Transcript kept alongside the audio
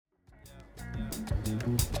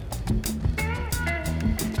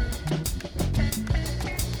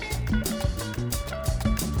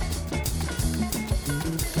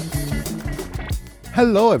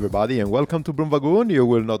Hello everybody and welcome to Broomwagon. You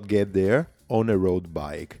will not get there on a road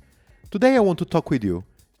bike. Today I want to talk with you.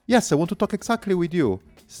 Yes, I want to talk exactly with you.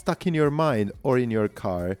 Stuck in your mind or in your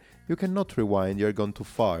car. You cannot rewind, you're gone too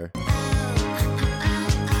far.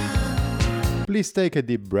 Please take a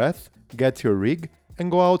deep breath, get your rig and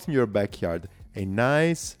go out in your backyard. A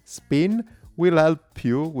nice spin will help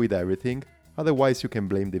you with everything. Otherwise you can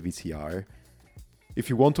blame the VCR. If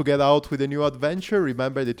you want to get out with a new adventure,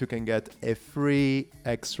 remember that you can get a free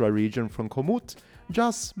extra region from Komoot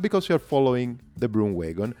just because you're following the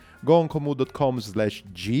Broomwagon. Go on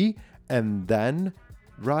komoot.com/G and then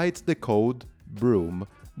write the code BROOM.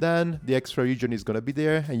 Then the extra region is going to be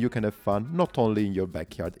there and you can have fun not only in your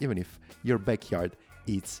backyard, even if your backyard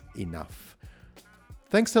is enough.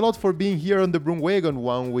 Thanks a lot for being here on the Broomwagon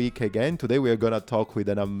 1 week again. Today we are going to talk with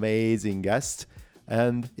an amazing guest.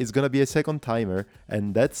 And it's gonna be a second timer,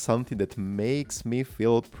 and that's something that makes me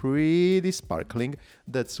feel pretty sparkling.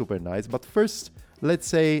 That's super nice. But first, let's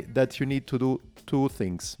say that you need to do two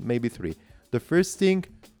things, maybe three. The first thing,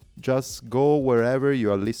 just go wherever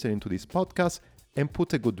you are listening to this podcast and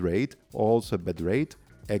put a good rate, also a bad rate,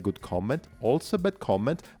 a good comment, also a bad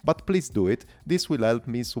comment, but please do it. This will help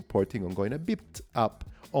me supporting on going a bit up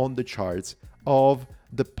on the charts of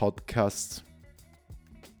the podcast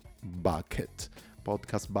bucket.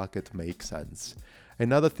 Podcast bucket makes sense.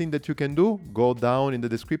 Another thing that you can do, go down in the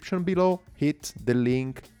description below, hit the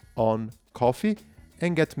link on coffee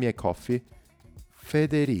and get me a coffee.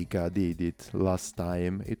 Federica did it last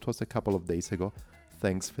time. It was a couple of days ago.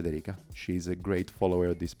 Thanks, Federica. She's a great follower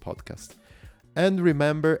of this podcast. And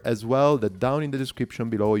remember as well that down in the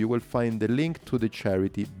description below you will find the link to the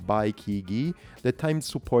charity Bike Iggy that I'm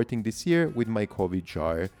supporting this year with my COVID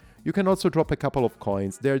jar. You can also drop a couple of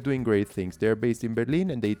coins. They're doing great things. They're based in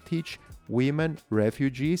Berlin and they teach women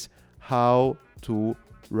refugees how to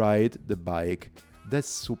ride the bike. That's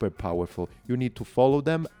super powerful. You need to follow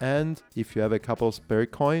them, and if you have a couple of spare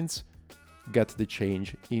coins, get the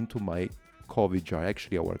change into my COVID jar,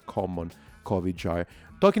 actually our common COVID jar.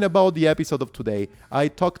 Talking about the episode of today, I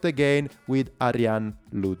talked again with Ariane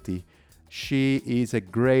Luthi. She is a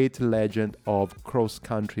great legend of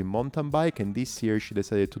cross-country mountain bike, and this year she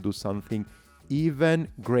decided to do something even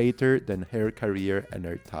greater than her career and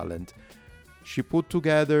her talent. She put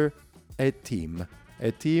together a team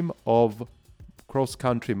of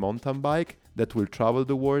cross-country mountain bike that will travel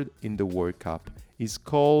the world in the World Cup. It's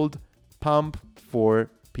called Pump for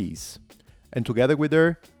Peace. And together with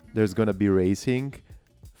her, there's gonna be racing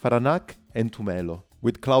Faranak and Tumelo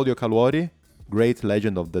with Claudio Caluori, great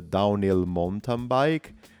legend of the downhill mountain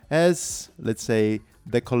bike, as, let's say,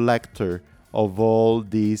 the collector of all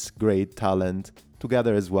this great talent,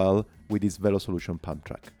 together as well with his VeloSolution pump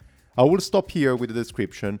track. I will stop here with the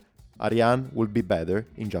description. Ariane will be better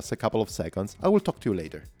in just a couple of seconds. I will talk to you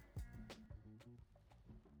later.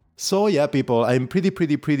 So yeah, people, I'm pretty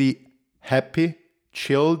happy,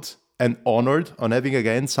 chilled, and honored on having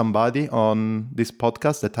again somebody on this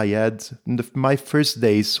podcast that I had in my first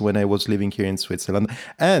days when I was living here in Switzerland.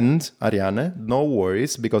 And Ariane, no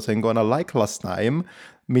worries, because I'm gonna, like last time,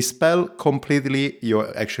 mispronounce completely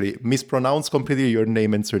your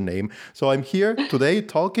name and surname. So I'm here today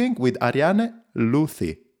talking with Ariane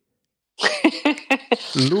Luthi.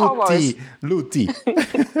 Luthi.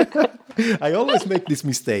 I always make this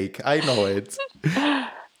mistake. I know it. How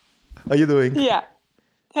are you doing? Yeah.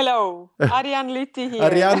 Hello, Ariane Luthi here.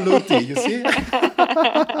 Ariane Luthi, you see?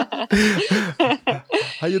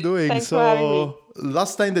 How you doing? Thanks for having me.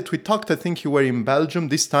 Last time that we talked, I think you were in Belgium.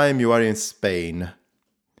 This time you are in Spain.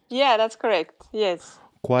 Yeah, that's correct. Yes.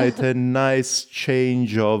 Quite a nice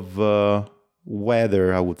change of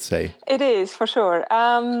weather, I would say. It is, for sure.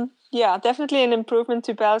 Yeah, definitely an improvement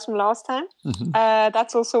to Belgium last time. Mm-hmm.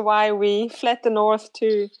 That's also why we fled the north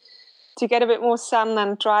to get a bit more sun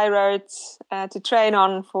and dry roads to train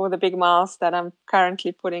on for the big miles that I'm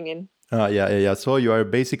currently putting in. Yeah. So you are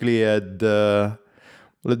basically at the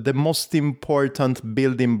most important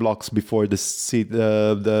building blocks before the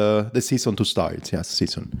season to start. Yes,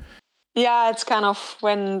 season. Yeah, it's kind of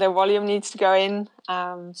when the volume needs to go in.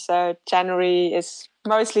 So January is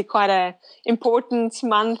mostly quite a important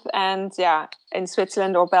month, and yeah, in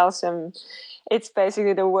Switzerland or Belgium, it's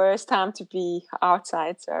basically the worst time to be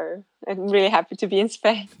outside. So I'm really happy to be in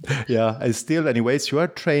Spain. Yeah, and still, anyways, you are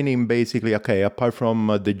training basically, okay, apart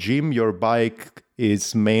from the gym, your bike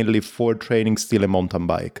is mainly for training still a mountain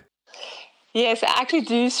bike. Yes, I actually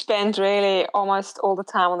do spend really almost all the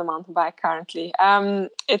time on the mountain bike currently.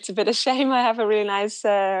 It's a bit of shame I have a really nice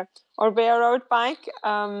Orbea road bike,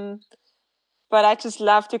 but I just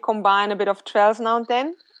love to combine a bit of trails now and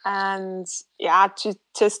then. And yeah, to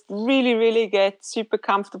just really, really get super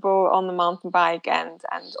comfortable on the mountain bike and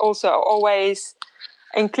also always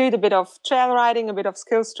include a bit of trail riding, a bit of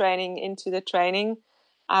skills training into the training.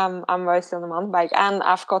 I'm mostly on the mountain bike, and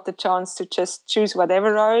I've got the chance to just choose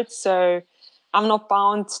whatever road. So I'm not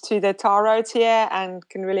bound to the tar roads here and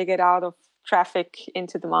can really get out of traffic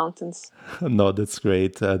into the mountains. No, that's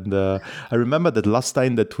great. And I remember that last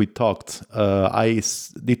time that we talked,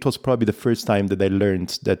 it was probably the first time that I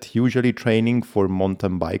learned that usually training for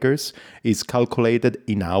mountain bikers is calculated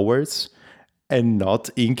in hours and not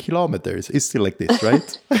in kilometers. It's still like this,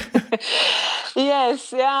 right?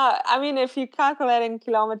 Yes, yeah. I mean, if you calculate in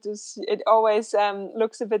kilometers, it always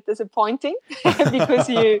looks a bit disappointing because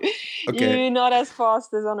Okay. you're not as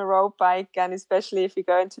fast as on a road bike, and especially if you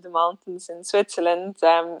go into the mountains in Switzerland,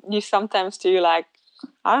 you sometimes do like,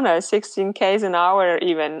 I don't know, 16 k's an hour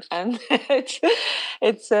even, and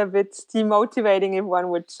it's a bit demotivating if one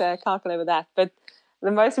would calculate with that. But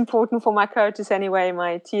the most important for my coach is anyway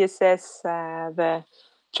my TSS, the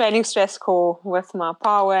training stress score with my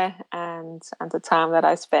power and the time that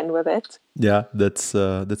I spend with it. Yeah, that's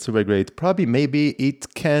super great. Probably maybe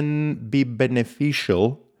it can be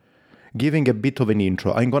beneficial giving a bit of an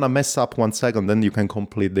intro. I'm gonna mess up 1 second, then you can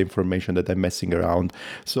complete the information that I'm messing around.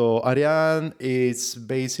 So Ariane is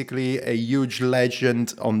basically a huge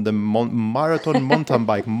legend on the marathon mountain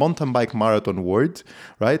bike marathon world,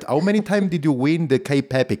 right? How many times did you win the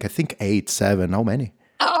Cape Epic? I think 8, 7. How many?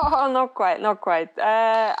 Oh, not quite, not quite.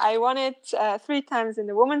 I won it 3 times in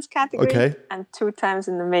the women's category Okay, and 2 times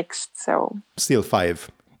in the mixed. So still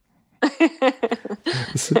 5.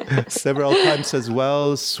 Several times as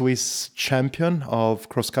well, Swiss champion of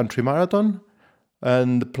cross country marathon.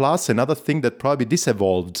 And plus another thing that probably this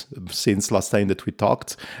evolved since last time that we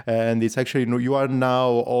talked, and it's actually you are now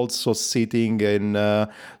also sitting in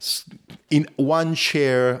one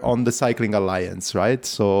chair on the Cycling Alliance, right?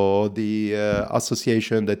 So the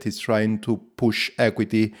association that is trying to push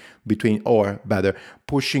equity between, or better,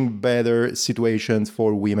 pushing better situations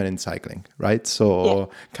for women in cycling, right? yeah,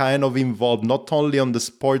 So kind of involved not only on the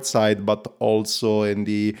sport side, but also in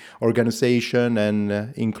the organization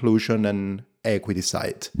and inclusion and equity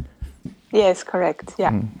side. yes, correct.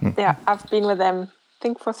 Yeah, yeah. I've been with them, I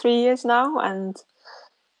think, for 3 years now, and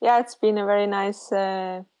yeah, it's been a very nice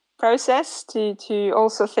process to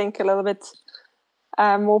also think a little bit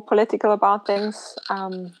more political about things.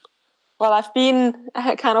 Well, I've been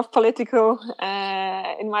kind of political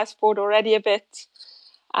in my sport already a bit,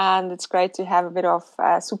 and it's great to have a bit of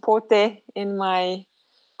support there in my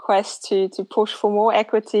quest to push for more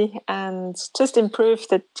equity and just improve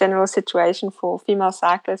the general situation for female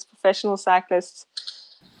cyclists, professional cyclists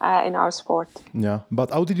in our sport. Yeah, but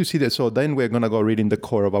how did you see that? So then we're gonna go really in the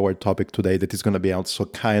core of our topic today. That is gonna be also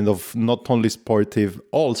kind of not only sportive,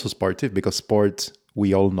 also sportive, because sport,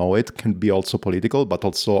 we all know it, can be also political, but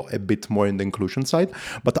also a bit more in the inclusion side.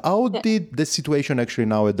 But how did the situation actually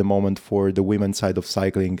now at the moment for the women's side of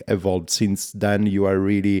cycling evolve since then you are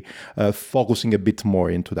really focusing a bit more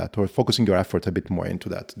into that, or focusing your effort a bit more into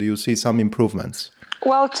that? Do you see some improvements?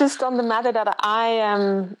 Well, just on the matter that I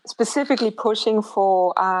am specifically pushing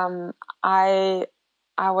for, I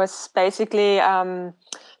was basically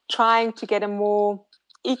trying to get a more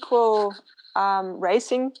equal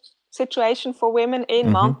racing situation for women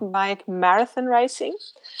in mountain bike marathon racing.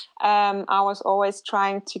 I was always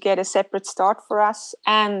trying to get a separate start for us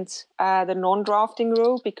and the non-drafting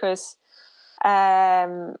rule, because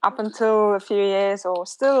up until a few years, or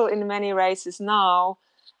still in many races now,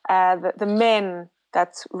 the men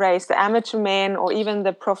that race, the amateur men or even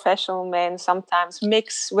the professional men, sometimes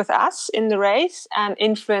mix with us in the race and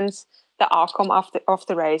influence the outcome of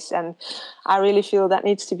the race. And I really feel that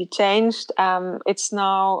needs to be changed. It's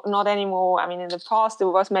now not anymore. I mean, in the past, it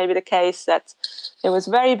was maybe the case that there was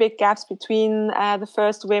very big gaps between the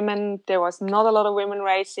first women. There was not a lot of women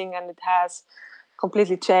racing, and it has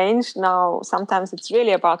completely changed. Now, sometimes it's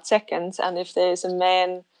really about seconds. And if there's a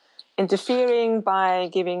man interfering by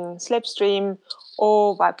giving slipstream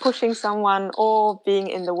or by pushing someone or being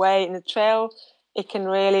in the way in the trail, it can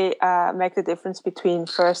really make the difference between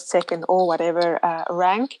first, second, or whatever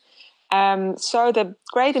rank. So the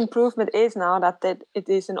great improvement is now that it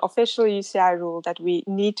is an official UCI rule that we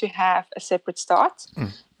need to have a separate start.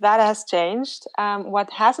 That has changed.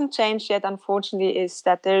 What hasn't changed yet, unfortunately, is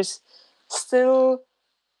that there's still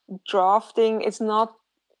drafting. It's not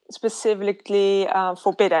specifically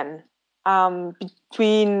forbidden.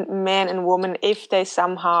 between men and women if they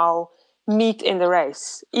somehow meet in the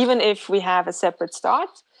race. Even if we have a separate start,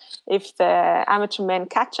 if the amateur men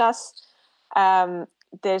catch us,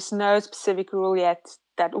 there's no specific rule yet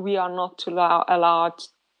that we are not allowed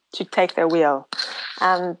to take their wheel.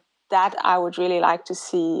 And that I would really like to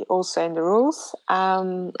see also in the rules.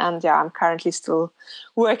 And yeah, I'm currently still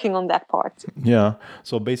working on that part. Yeah.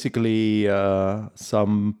 So basically,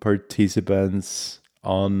 some participants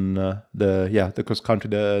on the cross country,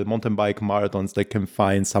 the mountain bike marathons, they can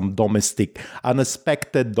find some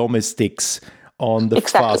unexpected domestics on the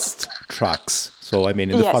fast tracks. So I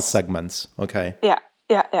mean, in the fast segments. Okay. Yeah.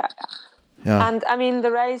 And I mean,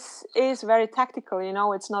 the race is very tactical.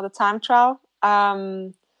 It's not a time trial.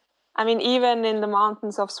 I mean, even in the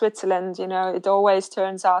mountains of Switzerland, it always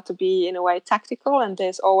turns out to be, in a way, tactical. And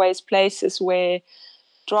there's always places where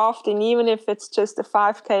drafting, even if it's just a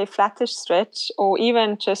 5K flattish stretch or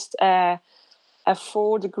even just a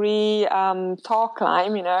 4-degree tar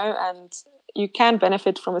climb, and you can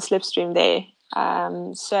benefit from a slipstream there.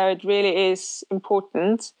 So it really is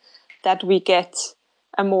important that we get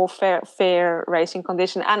a more fair racing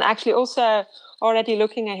condition. And actually also already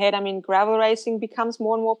looking ahead, I mean, gravel racing becomes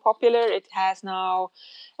more and more popular. It has now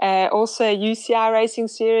also a UCI racing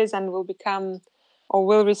series and will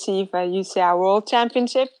receive a UCI World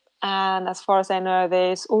Championship. And as far as I know,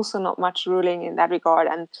 there's also not much ruling in that regard.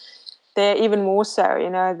 And they're even more so,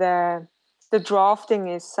 the drafting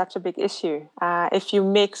is such a big issue. If you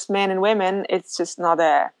mix men and women, it's just not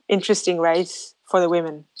an interesting race for the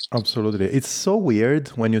women. Absolutely. It's so weird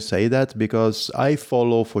when you say that, because I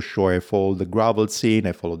follow the gravel scene,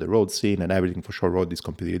 I follow the road scene and everything. For sure, road is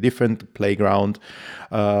completely different, playground.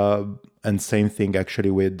 And same thing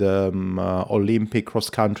actually with Olympic cross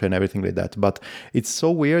country and everything like that. But it's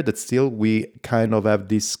so weird that still we kind of have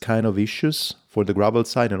these kind of issues for the gravel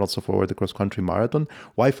side and also for the cross country marathon.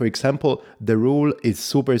 Why, for example, the rule is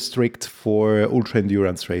super strict for ultra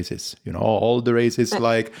endurance races. All the races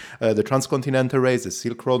like the Transcontinental race, the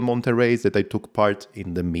Silk Road Mountain race that I took part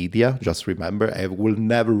in the media. Just remember, I will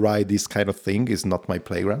never ride this kind of thing. It's not my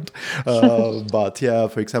playground. But yeah,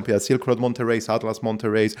 for example, Silk Road Mountain race, Atlas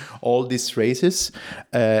Mountain race, all these races,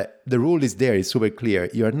 the rule is there, it's super clear.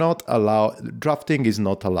 You're not allowed, drafting is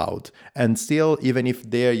not allowed. And still, even if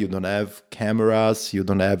there you don't have cameras, you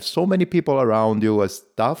don't have so many people around you as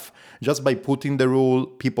stuff, just by putting the rule,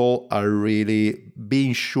 people are really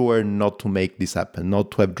being sure not to make this happen,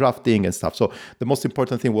 not to have drafting and stuff. So the most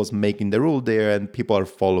important thing was making the rule there and people are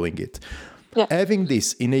following it. Yeah. Having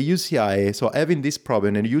this in a UCI, so having this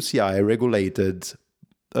problem in a UCI regulated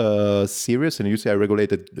series and UCI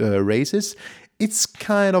regulated races, it's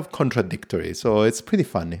kind of contradictory. So it's pretty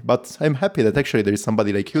funny. But I'm happy that actually there is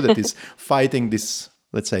somebody like you that is fighting this,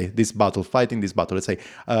 discussing this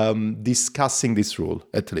rule,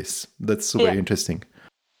 at least. That's super interesting.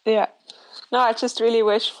 Yeah. No, I just really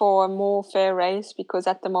wish for a more fair race, because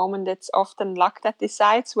at the moment it's often luck that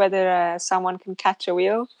decides whether someone can catch a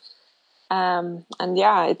wheel. And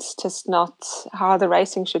yeah, it's just not how the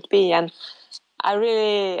racing should be. And I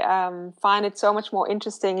really find it so much more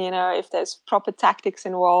interesting, if there's proper tactics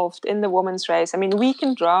involved in the women's race. I mean, we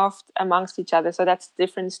can draft amongst each other, so that's the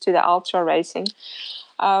difference to the ultra racing.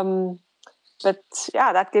 But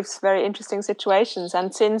yeah, that gives very interesting situations.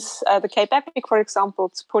 And since the Cape Epic, for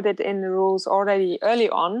example, put it in the rules already early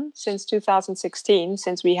on, since 2016,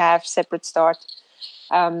 since we have separate start,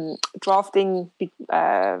 drafting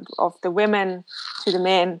of the women to the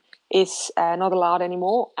men is not allowed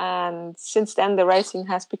anymore. And since then, the racing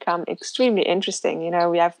has become extremely interesting.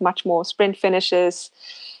 We have much more sprint finishes.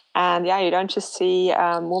 And yeah, you don't just see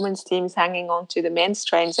women's teams hanging on to the men's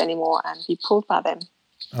trains anymore and be pulled by them.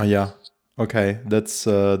 Yeah. Okay, that's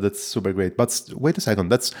super great. But wait a second,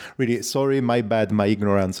 that's really, sorry, my bad, my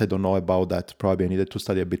ignorance. I don't know about that. Probably I needed to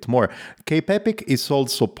study a bit more. Cape Epic is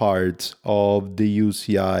also part of the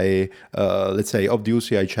UCI, let's say, of the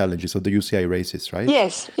UCI challenges, of the UCI races, right?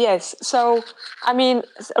 Yes. So, I mean,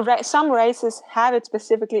 some races have it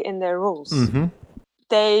specifically in their rules. Mm-hmm.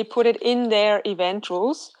 They put it in their event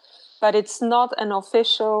rules, but it's not an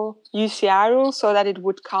official UCI rule so that it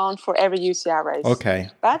would count for every UCI race. Okay.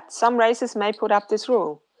 But some races may put up this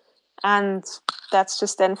rule, and that's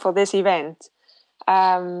just then for this event.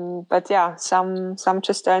 But yeah, some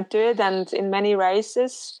just don't do it, and in many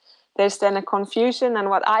races, there's then a confusion. And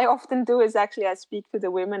what I often do is actually I speak to the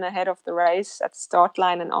women ahead of the race at the start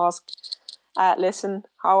line and ask, listen,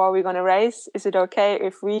 how are we going to race? Is it okay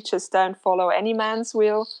if we just don't follow any man's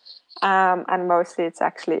wheel? And mostly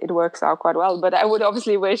it works out quite well. But I would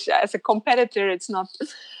obviously wish as a competitor, it's not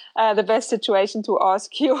the best situation to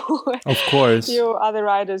ask you, Of course. your other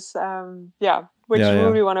riders, which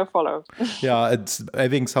rule you want to follow. Yeah, it's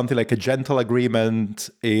having something like a gentle agreement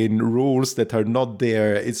in rules that are not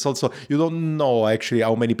there. It's also, you don't know actually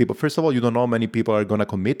how many people, first of all, you don't know how many people are going to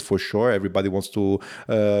commit for sure. Everybody wants to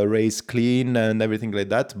race clean and everything like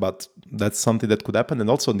that, but that's something that could happen. And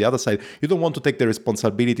also on the other side, you don't want to take the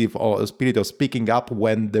responsibility or spirit of speaking up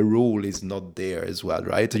when the rule is not there as well,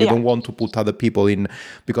 right? You don't want to put other people in,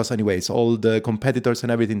 because anyways, all the competitors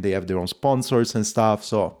and everything, they have their own sponsors and stuff.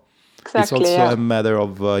 So it's also a matter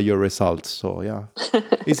of your results. So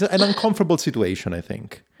it's an uncomfortable situation, I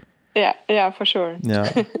think. Yeah, for sure.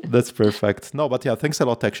 Yeah, that's perfect. No, but thanks a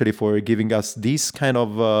lot actually for giving us this kind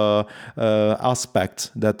of aspect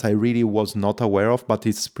that I really was not aware of, but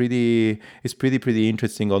it's pretty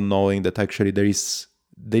interesting on knowing that actually there is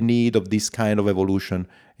the need of this kind of evolution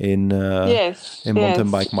in mountain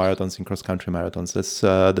bike marathons, in cross-country marathons.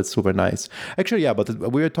 That's super nice. Actually, but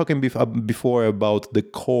we were talking before about the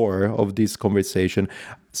core of this conversation.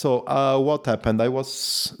 So what happened? I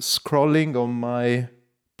was scrolling on my...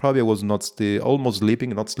 Probably I was almost sleeping,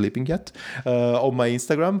 not sleeping yet, on my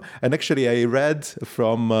Instagram. And actually I read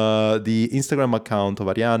from the Instagram account of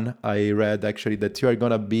Ariane, I read actually that you are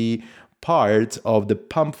going to be part of the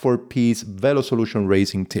Pump for Peace VeloSolution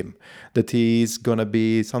racing team. That is going to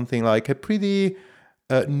be something like a pretty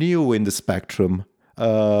new in the spectrum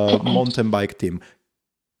mountain bike team.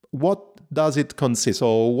 What does it consist?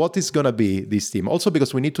 Or what is going to be this team? Also,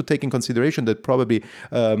 because we need to take in consideration that probably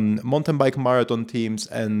mountain bike marathon teams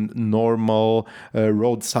and normal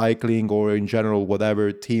road cycling or in general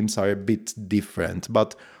whatever teams are a bit different.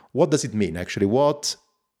 But what does it mean actually?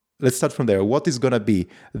 Let's start from there. What is going to be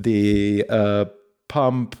the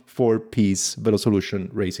Pump for Peace VeloSolution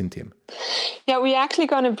racing team? Yeah, we're actually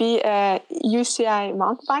going to be a UCI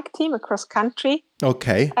mountain bike team, a cross-country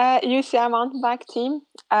UCI mountain bike team.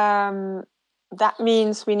 That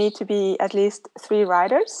means we need to be at least 3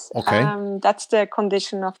 riders. Okay. That's the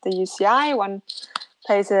condition of the UCI. One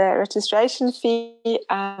pays a registration fee.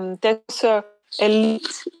 There's also elite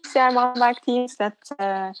UCI mountain bike teams that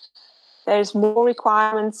there's more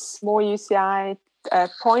requirements, more UCI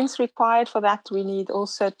points required for that. We need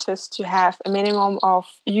also just to have a minimum of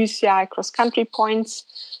UCI cross-country points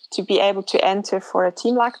to be able to enter for a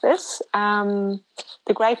team like this.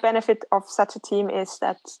 The great benefit of such a team is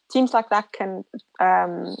that teams like that can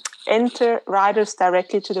enter riders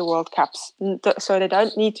directly to the World Cups. So they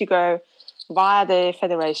don't need to go via the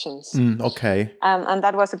federations. Okay. And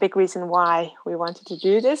that was a big reason why we wanted to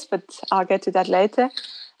do this, but I'll get to that later.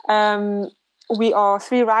 We are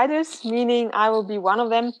 3 riders, meaning I will be one of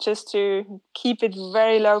them, just to keep it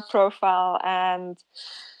very low profile and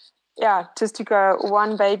just to go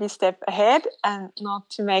one baby step ahead and not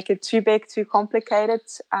to make it too big, too complicated.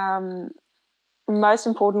 Most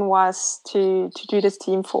important was to do this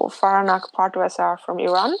team for Faranak Partwazar from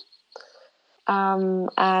Iran,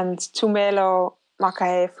 and Tumelo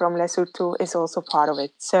Makahe from Lesotho is also part of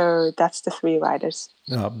it. So that's the 3 riders.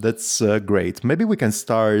 That's great. Maybe we can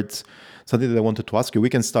start... Something that I wanted to ask you,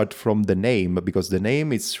 we can start from the name, because the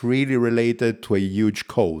name is really related to a huge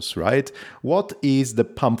cause, right? What is the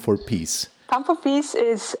Pump for Peace? Pump for Peace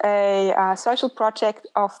is a social project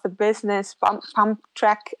of the business pump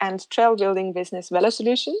track and trail building business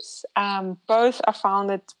VeloSolutions. Both are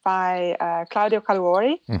founded by Claudio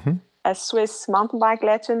Caluori, a Swiss mountain bike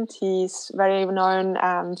legend. He's very known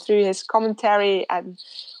through his commentary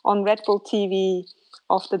on Red Bull TV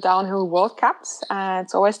of the downhill World Cups.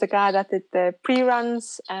 It's always the guy that did the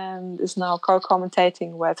pre-runs and is now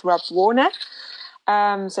co-commentating with Rob Warner.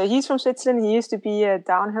 So he's from Switzerland. He used to be a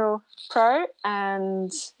downhill pro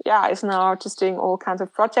and is now just doing all kinds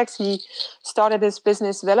of projects. He started his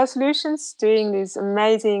business VeloSolutions, doing these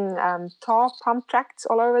amazing tar pump tracks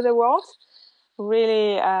all over the world.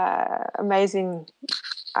 Really amazing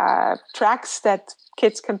tracks that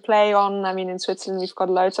kids can play on. I mean, in Switzerland, we've got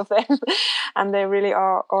loads of them and they really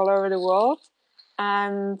are all over the world.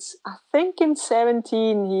 And I think in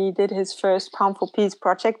 2017, he did his first Pump for Peace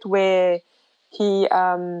project where he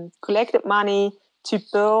collected money to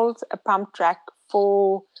build a pump track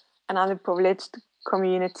for an underprivileged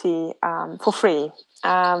community for free.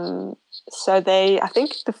 So I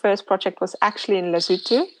think the first project was actually in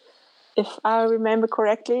Lesotho, if I remember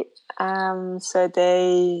correctly. So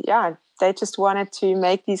they just wanted to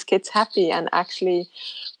make these kids happy and actually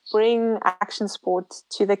bring action sport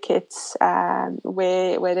to the kids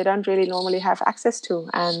where they don't really normally have access to,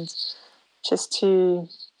 and just to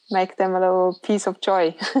make them a little piece of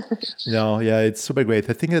joy. Yeah, it's super great.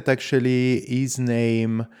 I think that actually his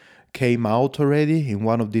name came out already in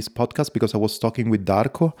one of these podcasts because I was talking with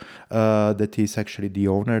Darko, that is actually the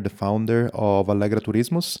owner, the founder of Allegra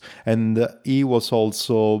Turismus, and he was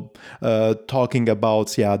also talking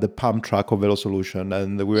about the pump track of VeloSolution,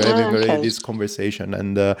 and we were having already this conversation.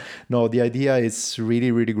 And no, the idea is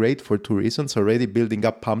really, really great for two reasons: already building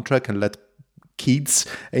up pump track and let kids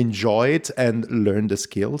enjoy it and learn the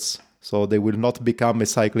skills, so they will not become a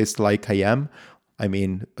cyclist like I am. I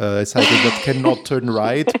mean, a cyclist that cannot turn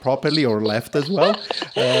right properly or left as well,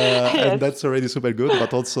 Yes. and that's already super good.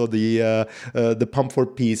 But also the pump for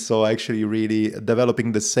peace, so actually really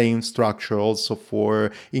developing the same structure also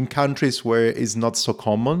for in countries where it's not so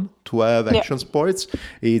common to have action sports.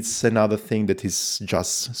 It's another thing that is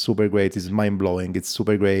just super great. It's mind blowing. It's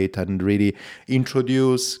super great, and really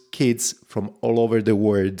introduce kids from all over the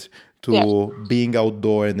world to being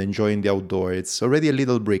outdoor and enjoying the outdoor. It's already a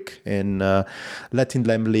little brick in letting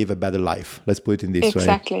them live a better life. Let's put it in this way.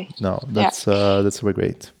 Exactly. No, that's super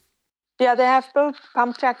great. Yeah, they have built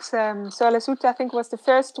pump tracks. So Lesotho, I think, was the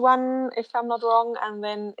first one, if I'm not wrong. And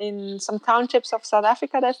then in some townships of South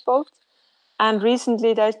Africa, they've built. And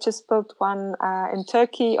recently, they just built one in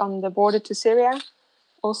Turkey on the border to Syria.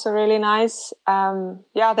 Also really nice.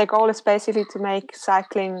 Their goal is basically to make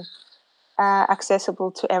cycling accessible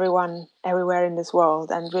to everyone everywhere in this world,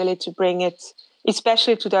 and really to bring it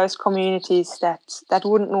especially to those communities that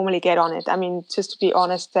wouldn't normally get on it. I mean, just to be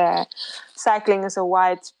honest, cycling is a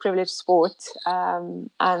white privileged sport, and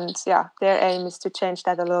their aim is to change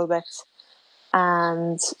that a little bit.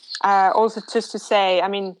 And also just to say, I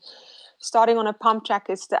mean, starting on a pump track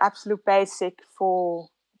is the absolute basic for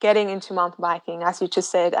getting into mountain biking. As you just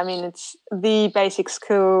said, I mean, it's the basic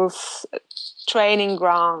skills training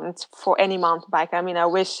ground for any mountain biker. I mean, I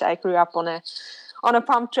wish I grew up on a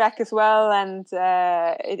pump track as well, and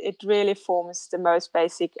it really forms the most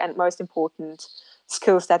basic and most important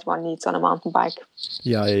skills that one needs on a mountain bike.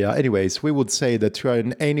 Yeah. Anyways, we would say that you are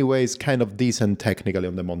in any ways kind of decent technically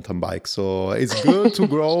on the mountain bike. So it's good to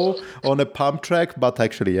grow on a pump track, but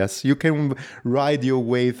actually, yes, you can ride your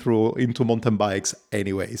way through into mountain bikes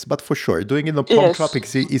anyways. But for sure, doing it on pump track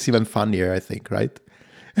is even funnier, I think, right?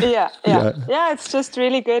 Yeah. It's just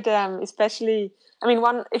really good, especially. I mean,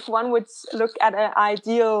 if one would look at an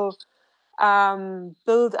ideal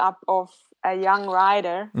build up of a young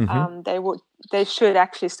rider, they should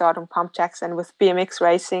actually start on pump tracks and with BMX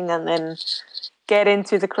racing, and then get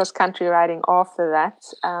into the cross country riding after that.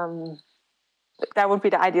 That would be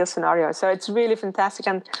the ideal scenario. So it's really fantastic.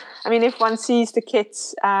 And I mean, if one sees the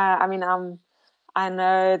kids, I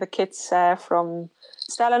know the kids from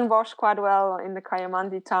Stellenbosch quite well in the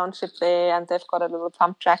Kayamandi township there, and they've got a little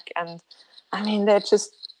pump track, and I mean, they're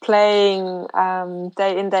just playing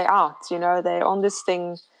day in, day out, you know, they're on this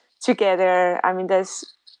thing together. I mean, there's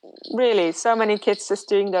really so many kids just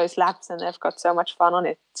doing those laps, and they've got so much fun on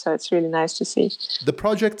it. So it's really nice to see. The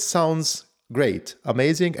project sounds great,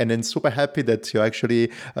 amazing, and then super happy that you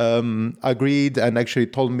actually agreed and actually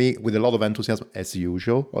told me with a lot of enthusiasm, as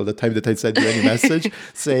usual, all the time that I sent you any message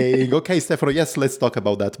saying, okay, Stefano, yes, let's talk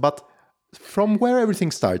about that. But from where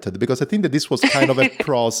everything started, because I think that this was kind of a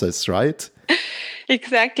process, right?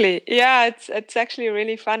 Exactly. Yeah, it's actually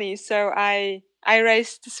really funny. So I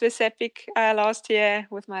raced the Swiss Epic last year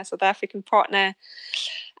with my South African partner,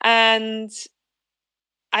 and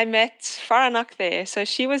I met Faranak there. So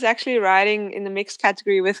she was actually riding in the mixed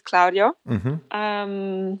category with Claudio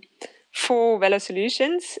for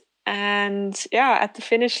VeloSolutions. And at the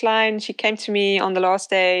finish line, she came to me on the last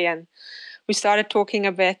day, and we started talking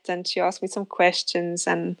a bit, and she asked me some questions,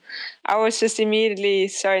 and I was just immediately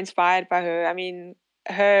so inspired by her. I mean,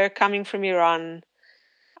 her coming from Iran,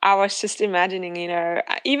 I was just imagining, you know,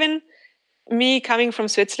 even me coming from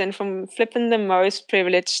Switzerland, from flipping the most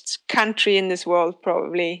privileged country in this world,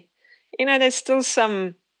 probably, you know, there's still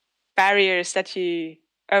some barriers that you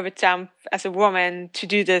overcome as a woman to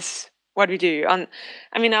do this, what we do. I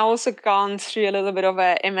mean, I also gone through a little bit of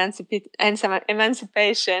a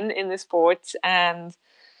emancipation in the sport, and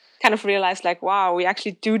kind of realized, like, wow, we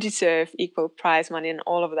actually do deserve equal prize money and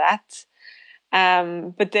all of that.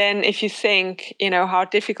 But then if you think, you know, how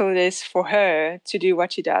difficult it is for her to do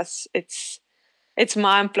what she does, it's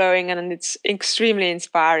mind-blowing, and it's extremely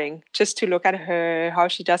inspiring just to look at her, how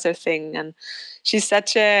she does her thing. And she's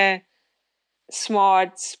such a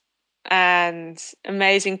smart and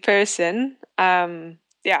amazing person.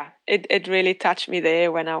 It really touched me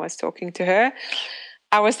there when I was talking to her.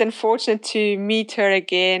 I was then fortunate to meet her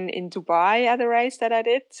again in Dubai at a race that I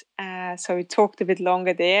did. So we talked a bit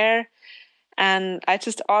longer there. And I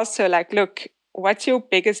just asked her, like, look, what's your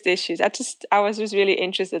biggest issues? I was just really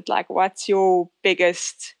interested, like, what's your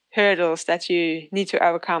biggest hurdles that you need to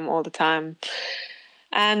overcome all the time.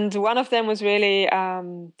 And one of them was really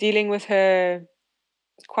dealing with her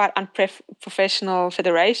quite unprofessional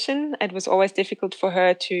federation. It was always difficult for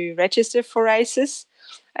her to register for races,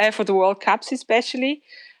 for the World Cups especially.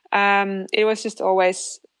 It was just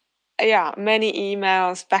always, many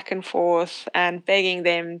emails back and forth and begging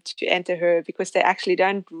them to enter her because they actually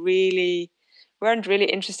weren't really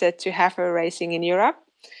interested to have her racing in Europe.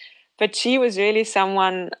 But she was really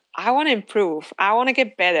someone, I want to improve. I want to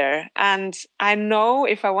get better. And I know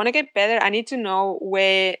if I want to get better, I need to know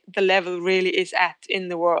where the level really is at in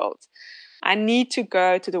the world. I need to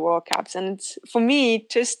go to the World Cups. And for me,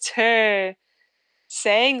 just her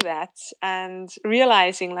saying that and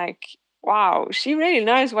realizing like, wow, she really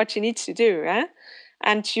knows what she needs to do.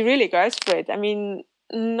 And she really goes for it. I mean,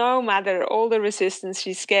 no matter all the resistance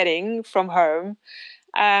she's getting from home,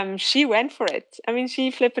 she went for it. I mean,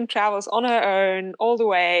 she flip and travels on her own all the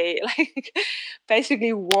way, like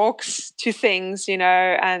basically walks to things,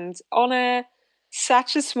 and on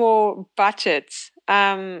such a small budget.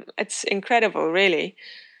 It's incredible, really.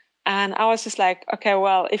 And I was just like, okay,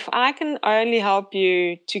 well, if I can only help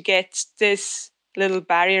you to get this little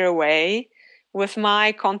barrier away with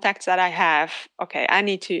my contacts that I have, okay, I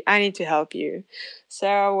need to help you. So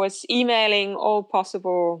I was emailing all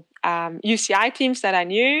possible UCI teams that I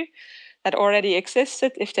knew that already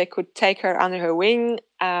existed, if they could take her under her wing.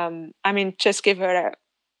 Just give her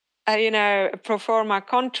a pro forma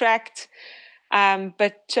contract,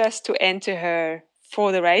 but just to enter her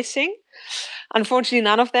for the racing. Unfortunately,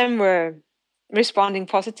 none of them were responding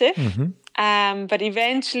positive. Mm-hmm. But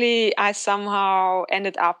eventually, I somehow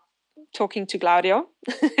ended up talking to Claudio.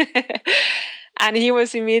 And he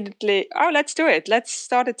was immediately, let's do it. Let's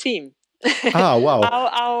start a team.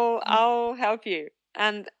 Wow. I'll help you.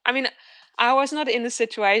 And I mean, I was not in the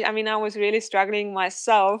situation. I mean, I was really struggling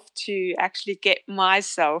myself to actually get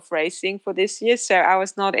myself racing for this year. So I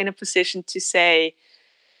was not in a position to say,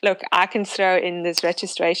 look, I can throw in this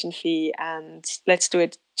registration fee and let's do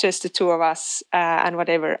it, just the two of us and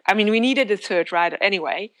whatever. I mean, we needed a third rider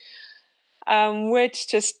anyway, which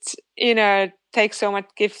just, takes so much,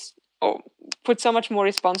 put so much more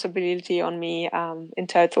responsibility on me in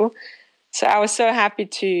total. So I was so happy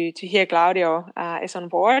to hear Claudio is on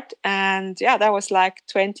board. And that was like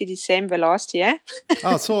 20 December last year.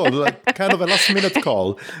 So like kind of a last minute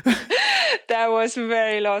call. That was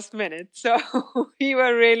very last minute. So we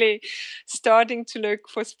were really starting to look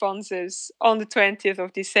for sponsors on the 20th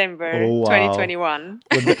of December, 2021.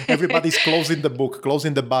 When everybody's closing the book,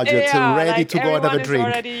 closing the budget, ready to go and have a drink.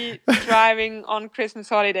 Everyone is already driving on Christmas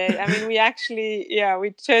holiday. I mean, we actually,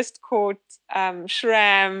 we just caught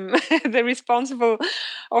SRAM, the responsible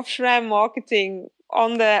of SRAM marketing,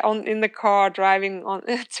 in the car driving on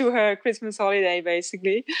to her Christmas holiday,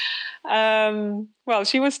 basically. Well,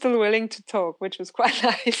 she was still willing to talk, which was quite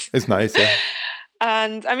nice. It's nice, yeah.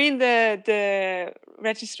 And I mean, the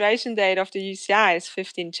registration date of the UCI is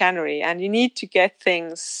 15 January, and you need to get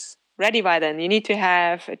things ready by then. You need to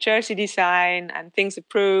have a jersey design and things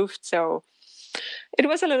approved. So it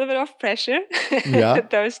was a little bit of pressure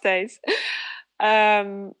those days.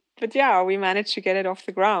 But we managed to get it off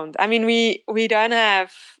the ground. I mean, we don't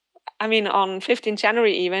have, on 15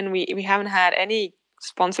 January even, we haven't had any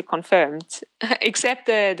sponsor confirmed, except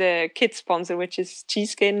the kit sponsor, which is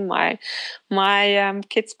G-Skin, my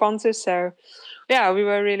kit sponsor. So we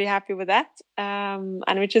were really happy with that.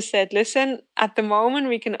 And we just said, listen, at the moment,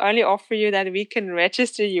 we can only offer you that we can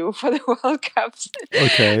register you for the World Cups.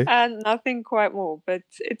 Okay. And nothing quite more, but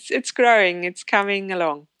it's growing, it's coming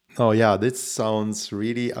along. Oh yeah, this sounds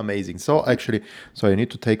really amazing. So actually, I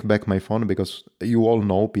need to take back my phone because you all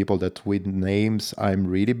know people that with names I'm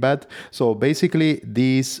really bad. So basically,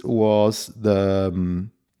 this was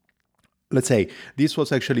let's say this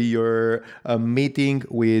was actually your meeting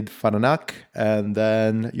with Fananak, and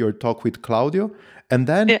then your talk with Claudio, and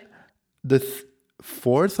then the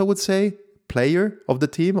fourth, I would say, player of the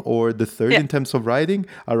team, or the third in terms of riding,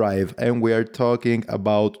 arrive, and we are talking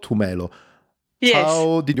about Tumelo. Yes.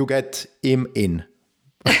 How did you get him in?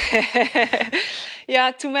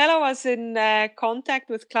 Tumelo was in contact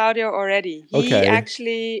with Claudio already. He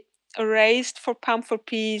actually raced for Pump for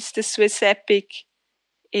Peace, the Swiss Epic,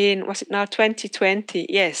 in, was it now 2020?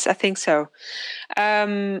 Yes, I think so.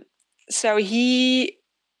 So he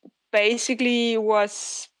basically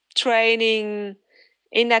was training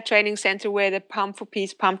in that training center where the Pump for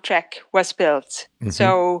Peace pump track was built. Mm-hmm.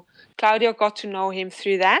 So Claudio got to know him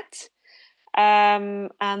through that.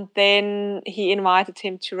 And then he invited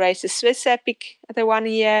him to race the Swiss Epic the one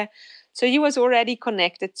year. So he was already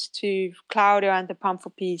connected to Claudio and the Pump for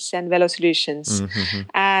Peace and Velo Solutions. Mm-hmm.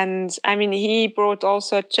 And I mean, he brought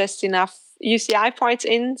also just enough UCI points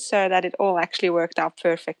in so that it all actually worked out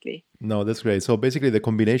perfectly. No, that's great. So basically, the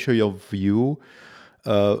combination of you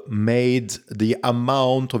made the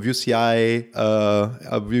amount of UCI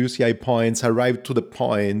points arrive to the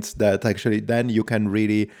point that actually then you can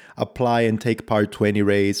really apply and take part to any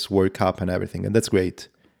race, World Cup, and everything, and that's great.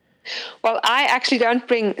 Well, I actually don't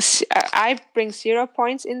bring. I bring 0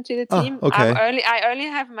 points into the team. Okay. I only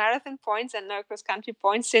have marathon points and no cross country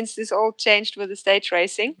points since this all changed with the stage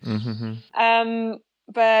racing. Mm-hmm.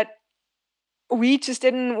 But we just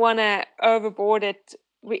didn't want to overboard it.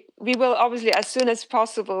 We will obviously as soon as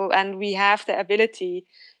possible, and we have the ability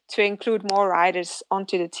to include more riders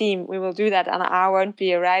onto the team. We will do that, and I won't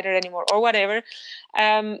be a rider anymore or whatever.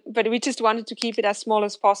 But we just wanted to keep it as small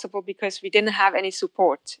as possible because we didn't have any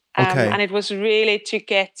support. Okay. And it was really to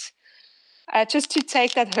get, just to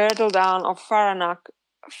take that hurdle down of Faranak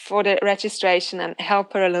for the registration and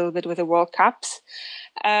help her a little bit with the World Cups.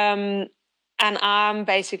 And I'm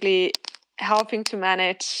basically helping to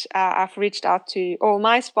manage. I've reached out to all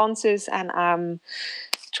my sponsors and I'm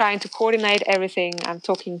trying to coordinate everything. I'm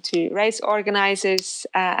talking to race organizers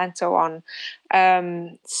and so on.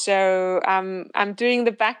 So I'm doing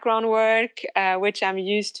the background work, which I'm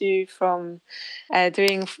used to from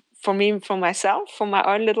doing for myself, for my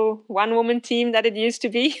own little one-woman team that it used to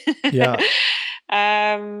be. Yeah.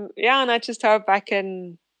 And I just hope I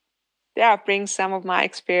can bring some of my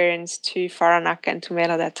experience to Faranak and to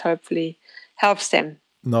Melo that hopefully helps them.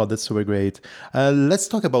 No, that's super great. Let's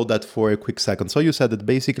talk about that for a quick second. So you said that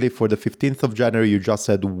basically for the 15th of January, you just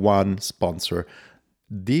had one sponsor.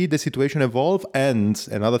 Did the situation evolve? And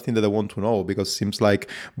another thing that I want to know, because it seems like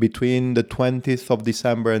between the 20th of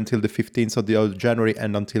December until the 15th of January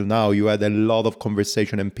and until now, you had a lot of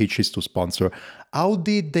conversation and pitches to sponsor. How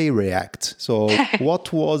did they react? So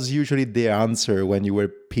what was usually their answer when you were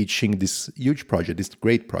pitching this huge project, this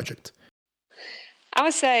great project? I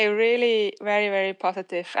would say really very, very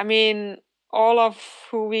positive. I mean, all of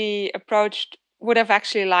who we approached would have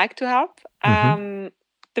actually liked to help. Mm-hmm.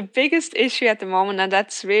 The biggest issue at the moment, and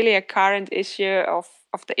that's really a current issue of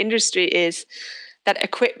the industry, is that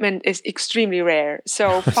equipment is extremely rare.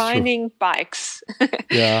 So finding bikes,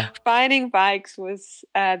 finding bikes was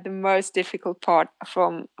the most difficult part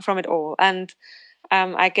from it all. And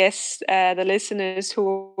I guess the listeners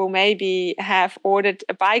who maybe have ordered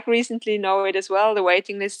a bike recently know it as well. The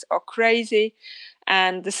waiting lists are crazy.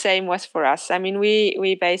 And the same was for us. I mean,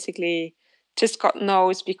 we basically just got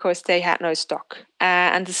no's because they had no stock.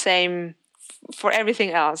 And the same for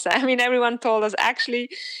everything else. I mean, everyone told us, actually,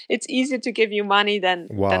 it's easier to give you money than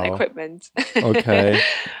equipment. Okay.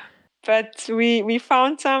 But we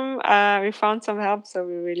found some help, so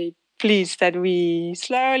we're really pleased that we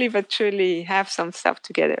slowly but surely have some stuff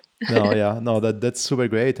together. That's super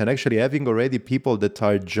great. And actually having already people that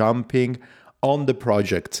are jumping on the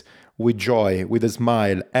project with joy, with a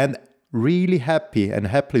smile, and really happy and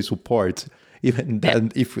happily support, even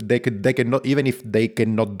then if they cannot, even if they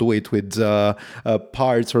cannot do it with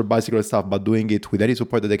parts or bicycle stuff, but doing it with any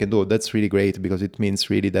support that they can do, that's really great, because it means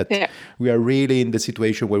really that we are really in the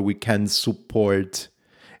situation where we can support.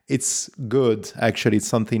 It's good, actually. It's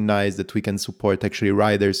something nice that we can support actually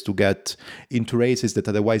riders to get into races that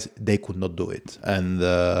otherwise they could not do it. And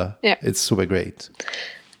it's super great.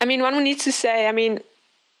 I mean, one needs to say, I mean,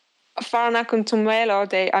 Faranak and Tumelo,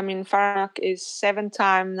 Faranak is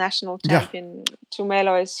 7-time national champion. Yeah.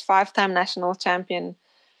 Tumelo is 5-time national champion.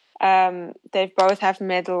 They both have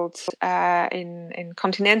medaled in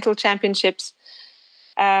continental championships.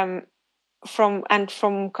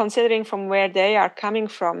 From considering from where they are coming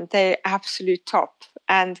from, they're absolute top.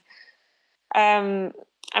 And they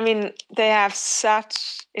have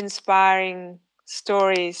such inspiring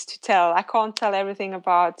stories to tell. I can't tell everything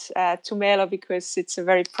about Tumelo because it's a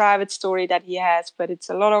very private story that he has, but it's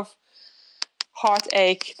a lot of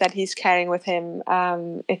heartache that he's carrying with him.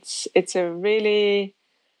 It's a really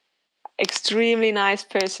extremely nice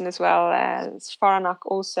person as well as Faranak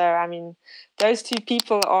also. I mean, those two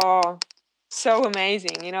people are so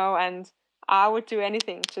amazing, and I would do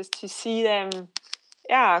anything just to see them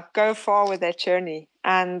go far with their journey.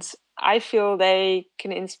 And I feel they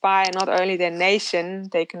can inspire not only their nation,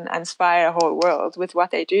 they can inspire a whole world with what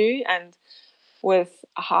they do and with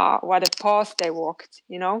what a path they walked,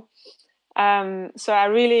 So I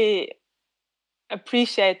really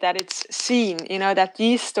appreciate that it's seen, that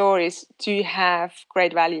these stories do have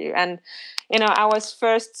great value. And, I was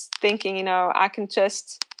first thinking, I can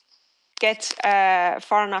just get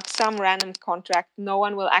Faranak some random contract. No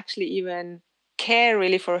one will actually even care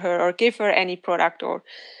really for her or give her any product or,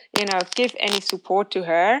 give any support to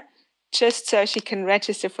her just so she can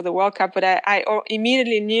register for the World Cup. But I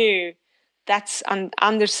immediately knew that's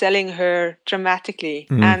underselling her dramatically.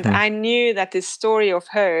 Mm-hmm. And I knew that this story of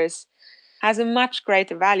hers has a much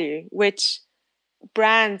greater value, which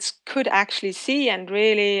brands could actually see and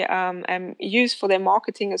really use for their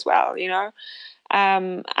marketing as well,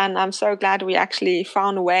 and I'm so glad we actually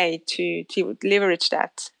found a way to leverage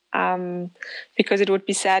that, because it would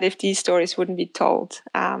be sad if these stories wouldn't be told.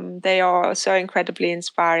 They are so incredibly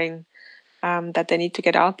inspiring that they need to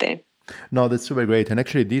get out there. No, that's super great. And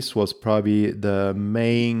actually, this was probably the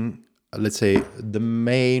main, let's say, the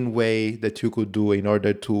main way that you could do in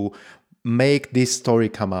order to make this story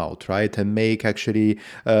come out, right? And make actually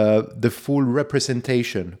the full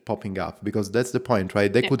representation popping up, because that's the point,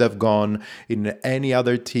 right? They could have gone in any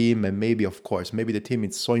other team, and maybe, of course, maybe the team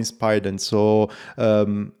is so inspired and so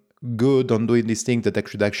good on doing this thing that they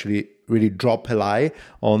should actually really drop a lie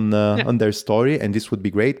on their story, and this would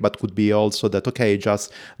be great. But could be also that, okay,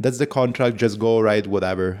 just that's the contract, just go ride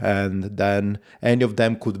whatever, and then any of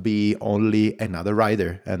them could be only another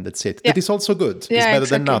rider, and that's it. That is also good. It's better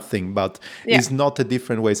than nothing, but it's not a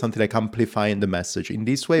different way, something like amplifying the message in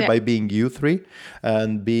this way by being you three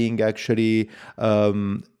and being actually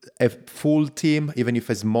a full team, even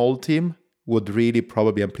if a small team, would really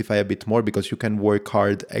probably amplify a bit more, because you can work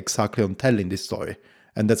hard exactly on telling this story.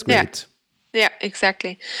 And that's great. Yeah,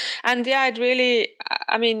 exactly. And it really,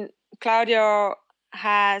 Claudio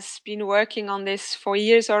has been working on this for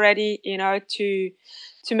years already, to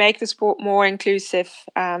make the sport more inclusive,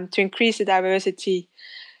 to increase the diversity.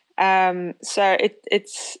 So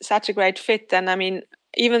it's such a great fit. And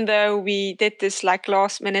even though we did this like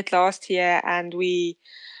last minute last year, and we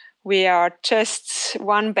are just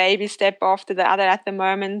one baby step after the other at the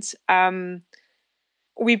moment,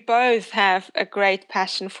 we both have a great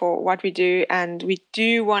passion for what we do, and we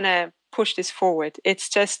do want to push this forward. It's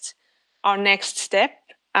just our next step.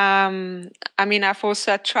 I've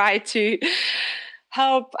also tried to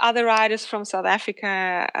help other riders from South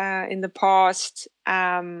Africa in the past,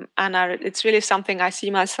 and it's really something I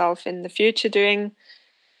see myself in the future doing.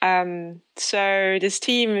 So this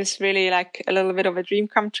team is really like a little bit of a dream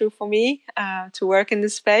come true for me, to work in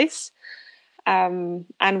this space. And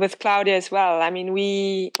with Claudia as well.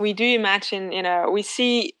 We do imagine, we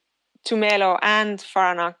see Tumelo and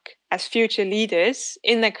Faranak as future leaders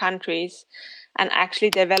in the countries and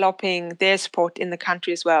actually developing their sport in the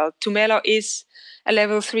country as well. Tumelo is a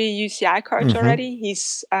level 3 UCI coach already.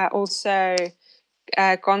 He's also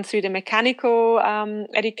gone through the mechanical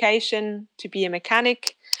education to be a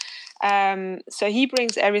mechanic. So he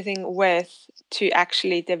brings everything with to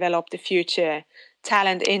actually develop the future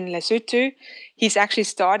talent in Lesotho. He's actually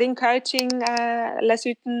starting coaching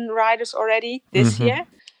Lesotho riders already this year.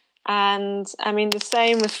 And the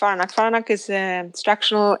same with Faranak. Faranak is a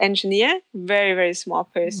structural engineer, very, very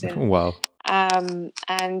smart person. Wow.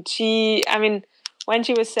 And she, when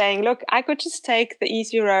she was saying, look, I could just take the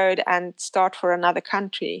easy road and start for another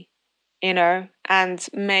country, and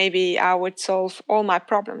maybe I would solve all my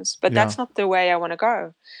problems. But that's not the way I want to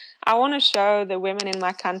go. I want to show the women in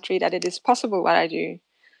my country that it is possible what I do,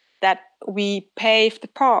 that we pave the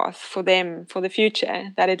path for them for the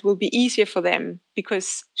future, that it will be easier for them,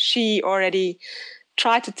 because she already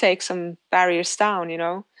tried to take some barriers down,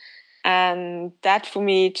 And that for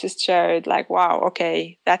me just showed like, wow,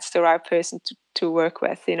 okay, that's the right person to work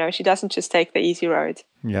with. She doesn't just take the easy road.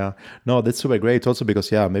 Yeah, no, that's super great also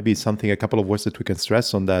because, maybe something, a couple of words that we can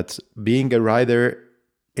stress on that. Being a rider,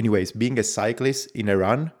 anyways, being a cyclist in a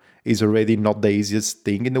run is already not the easiest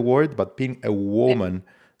thing in the world, but being a woman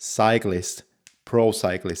cyclist, pro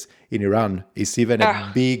cyclist in Iran is even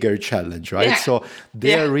a bigger challenge, right? So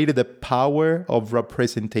they are really the power of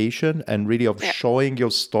representation and really of showing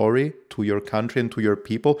your story to your country and to your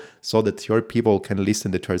people, so that your people can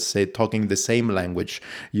listen, that you are talking the same language.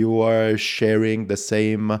 You are sharing the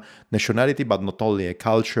same nationality, but not only a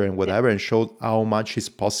culture and whatever, and show how much is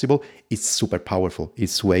possible. It's super powerful.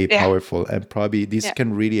 It's way powerful. And probably this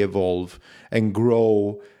can really evolve and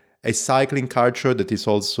grow a cycling culture that is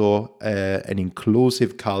also an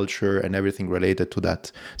inclusive culture and everything related to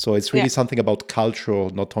that. So it's really something about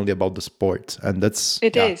culture, not only about the sport. And that's...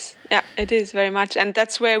 It is. Yeah, it is very much. And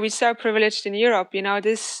that's where we're so privileged in Europe.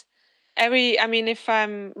 If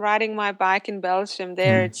I'm riding my bike in Belgium,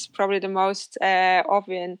 it's probably the most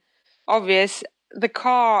obvious. The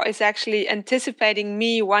car is actually anticipating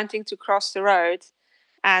me wanting to cross the road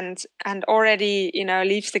and already,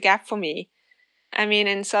 leaves the gap for me.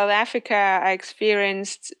 In South Africa, I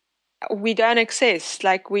experienced we don't exist.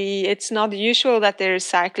 It's not usual that there are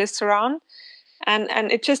cyclists around.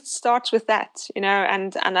 and it just starts with that,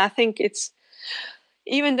 and I think it's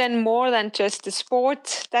even then more than just the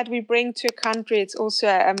sport that we bring to a country. It's also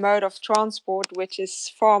a mode of transport which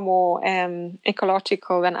is far more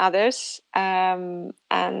ecological than others, and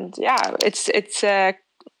yeah, it's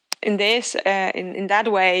in this in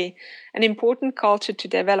that way an important culture to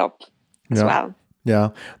develop as well. Yeah.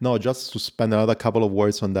 No, just to spend another couple of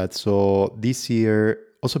words on that. So this year,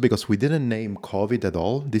 also because we didn't name COVID at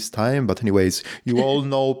all this time, but anyways, you all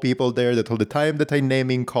know people there that all the time that I'm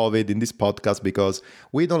naming COVID in this podcast because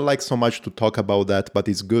we don't like so much to talk about that, but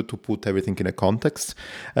it's good to put everything in a context.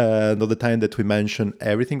 All the time that we mention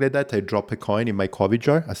everything like that, I drop a coin in my COVID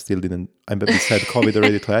jar. I still didn't, I maybe said COVID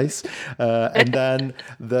already twice. And then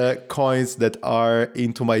the coins that are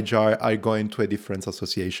into my jar are going to a different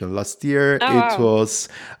association. Last year, it was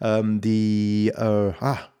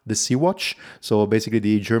the Sea-Watch, so basically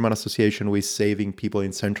the German association with saving people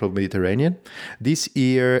in Central Mediterranean. This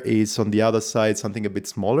year is on the other side something a bit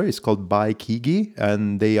smaller. It's called Bike Higi,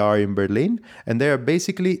 and they are in Berlin, and they are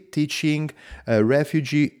basically teaching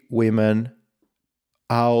refugee women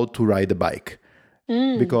how to ride a bike.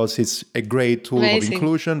 Because it's a great tool of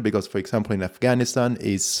inclusion, because, for example, in Afghanistan,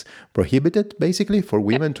 it's prohibited, basically, for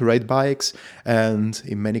women to ride bikes, and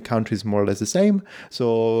in many countries, more or less the same.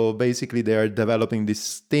 So basically, they are developing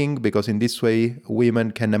this thing, because in this way,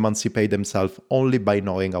 women can emancipate themselves only by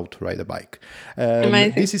knowing how to ride a bike.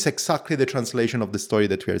 This is exactly the translation of the story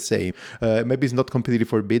that we are saying. Maybe it's not completely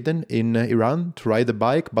forbidden in Iran to ride a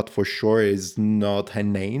bike, but for sure is not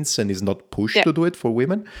hennanes and is not pushed to do it for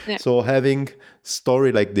women. So having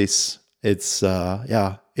story like this, it's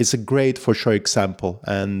a great, for sure, example,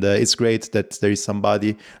 and it's great that there is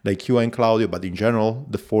somebody like you and Claudio, but in general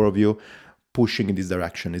the four of you, pushing in this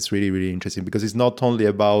direction. It's really, really interesting, because it's not only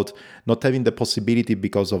about not having the possibility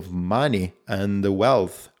because of money and the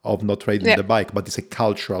wealth of not riding the bike, but it's a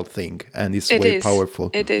cultural thing, and it's powerful.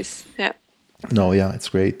 It is. It's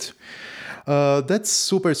great. That's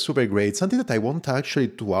super, super great. Something that I want actually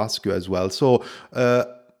to ask you as well. So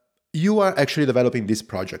you are actually developing this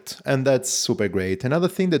project, and that's super great. Another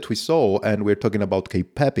thing that we saw, and we're talking about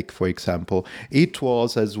Cape Epic, for example, it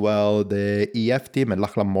was as well the EF team and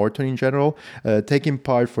Lachlan Morton in general taking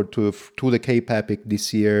part to the Cape Epic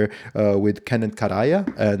this year with Kenneth Karaya,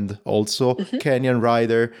 and also Kenyan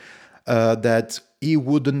rider that he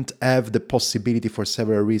wouldn't have the possibility for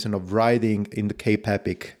several reasons of riding in the Cape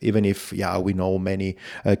Epic, even if, we know many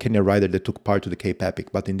Kenyan riders that took part to the Cape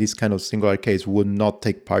Epic, but in this kind of singular case would not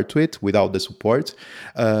take part to it without the support.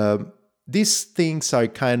 These things are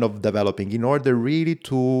kind of developing in order really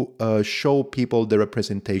to show people the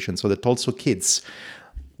representation, so that also kids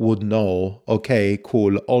would know, okay,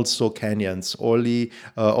 cool, also Kenyans,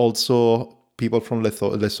 also people from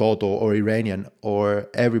Lesotho or Iranian or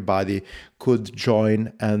everybody could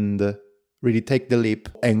join and really take the leap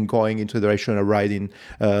and going into the direction of riding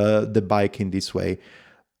the bike in this way.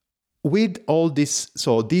 With all this,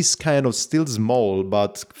 so this kind of still small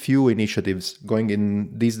but few initiatives going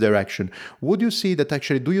in this direction, would you see that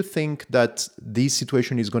actually, do you think that this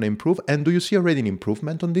situation is going to improve? And do you see already an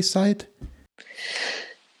improvement on this side?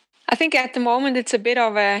 I think at the moment it's a bit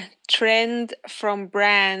of a trend from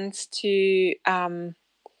brands to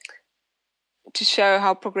show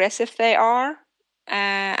how progressive they are.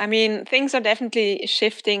 I mean, things are definitely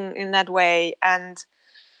shifting in that way, and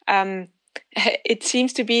it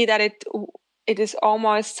seems to be that it is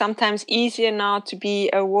almost sometimes easier now to be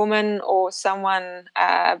a woman or someone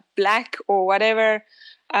black or whatever,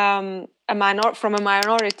 from a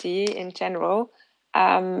minority in general,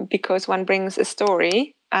 because one brings a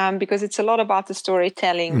story. Because it's a lot about the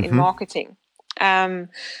storytelling in marketing. So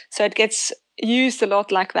it gets used a lot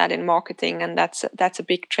like that in marketing, and that's a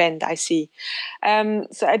big trend I see.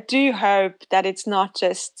 So I do hope that it's not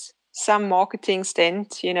just some marketing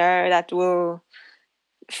stint, that will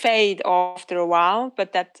fade after a while,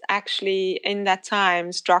 but that actually in that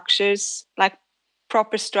time structures, like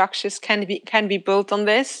proper structures, can be built on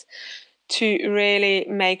this to really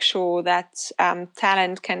make sure that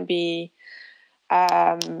talent can be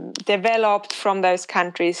developed from those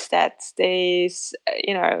countries, that there's,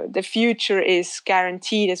 the future is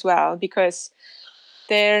guaranteed as well, because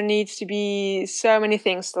there needs to be so many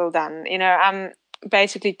things still done. I'm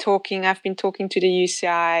basically I've been talking to the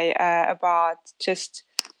UCI about just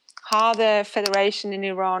how the federation in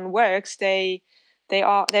Iran works. They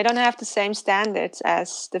don't have the same standards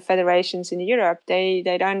as the federations in Europe. They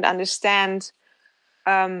don't understand.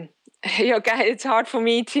 It's hard for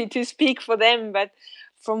me to speak for them, but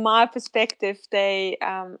from my perspective, they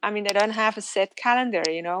don't have a set calendar,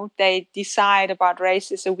 they decide about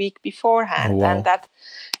races a week beforehand. Oh, wow. And that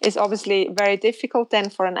is obviously very difficult then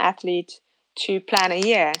for an athlete to plan a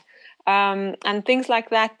year. And things like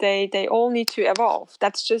that, they all need to evolve.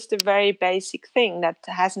 That's just a very basic thing that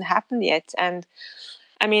hasn't happened yet. And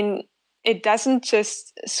I mean, it doesn't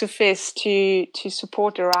just suffice to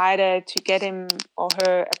support a rider, to get him or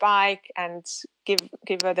her a bike and give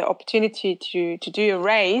her the opportunity to do a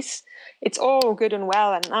race. It's all good and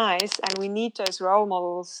well and nice, and we need those role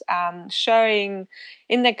models showing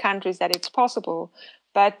in the countries that it's possible.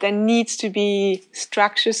 But there needs to be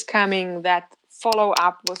structures coming that follow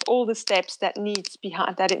up with all the steps that it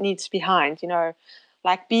needs behind.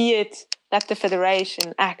 Like, be it that the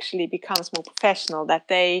federation actually becomes more professional, that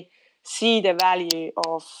they see the value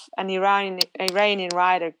of an Iranian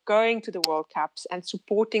rider going to the World Cups and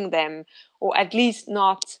supporting them, or at least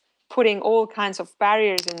not putting all kinds of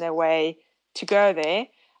barriers in their way to go there.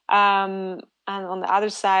 And on the other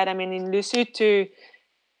side, I mean, in Lesotho,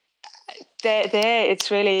 there it's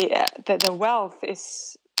really the wealth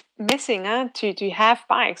is missing to have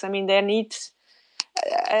bikes. I mean, they need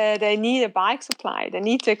a bike supply. They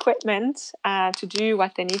need the equipment to do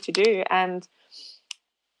what they need to do, and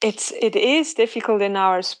it is difficult in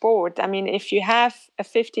our sport. I mean, if you have a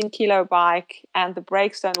 15-kilo bike and the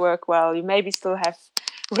brakes don't work well, you maybe still have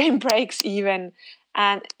rim brakes even,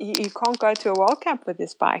 and you can't go to a World Cup with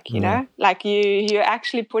this bike, you know? Like, you're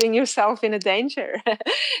actually putting yourself in a danger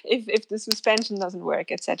if the suspension doesn't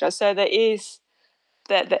work, etc. So there is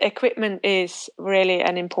the equipment is really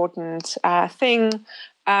an important thing,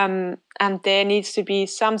 and there needs to be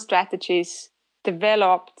some strategies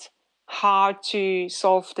developed how to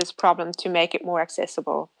solve this problem to make it more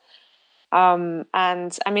accessible. And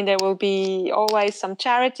I mean, there will be always some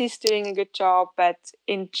charities doing a good job, but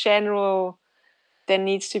in general, there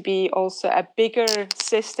needs to be also a bigger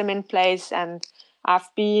system in place. And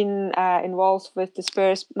I've been involved with the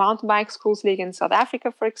Spurs Mountain Bike Schools League in South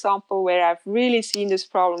Africa, for example, where I've really seen this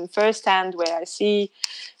problem firsthand, where I see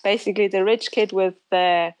basically the rich kid with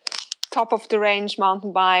the top of the range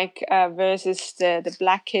mountain bike versus the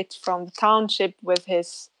black kid from the township with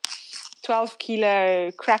his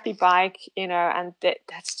 12-kilo crappy bike, and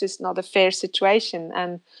that's just not a fair situation.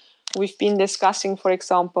 And we've been discussing, for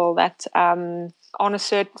example, that from a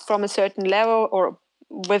certain level or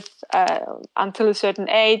with until a certain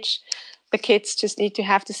age, the kids just need to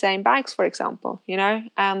have the same bikes, for example,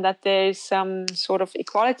 and that there's some sort of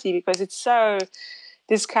equality, because it's so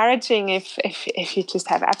discouraging if you just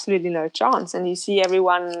have absolutely no chance and you see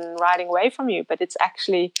everyone riding away from you, but it's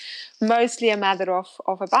actually mostly a matter of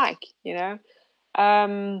a bike,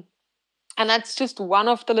 and that's just one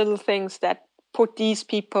of the little things that put these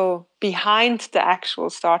people behind the actual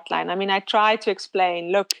start line. I mean, I try to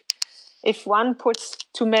explain, look, if one puts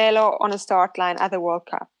Tumelo on a start line at the World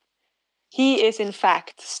Cup, he is in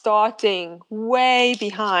fact starting way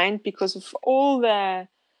behind because of all the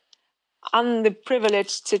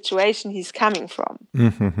underprivileged situation he's coming from.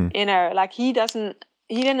 Mm-hmm. Like, he didn't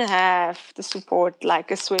have the support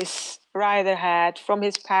like a Swiss rider had from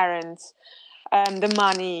his parents, the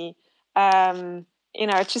money,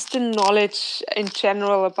 just the knowledge in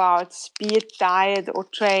general about, be it diet or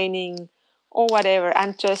training or whatever.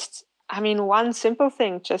 And just, I mean, one simple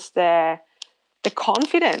thing, just the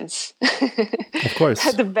confidence, of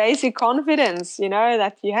course, the basic confidence,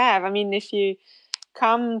 that you have. I mean, if you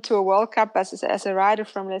come to a World Cup as a rider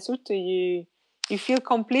from Lesotho, you feel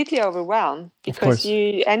completely overwhelmed, because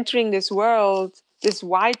you entering this world, this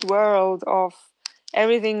wide world of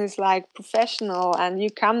everything is like professional, and you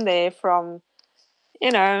come there from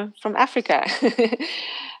Africa.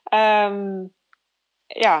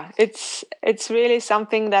 It's really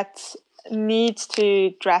something that needs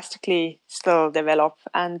to drastically still develop,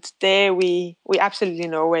 and there we absolutely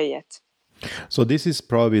nowhere yet. So this is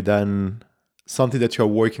probably then something that you're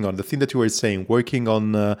working on, the thing that you were saying, working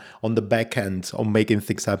on the back end, on making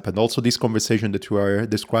things happen. Also, this conversation that you are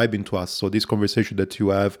describing to us, so this conversation that you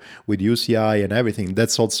have with UCI and everything,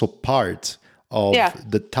 that's also part of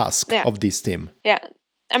the task of this team. Yeah.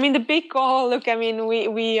 I mean, the big goal, look, I mean,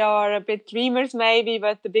 we are a bit dreamers maybe,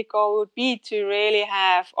 but the big goal would be to really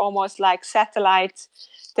have almost like satellite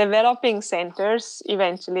developing centers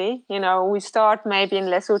eventually. We start maybe in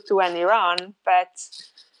Lesotho and Iran, but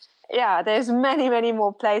yeah, there's many, many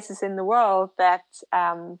more places in the world that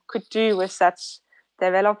could do with such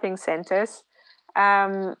developing centers.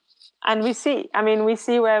 And we see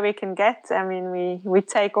where we can get. I mean, we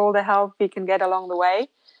take all the help we can get along the way.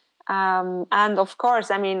 And of course,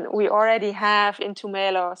 I mean, we already have in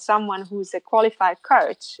Tumelo someone who's a qualified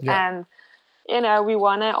coach. And, we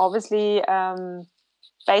want to obviously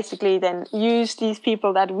basically then use these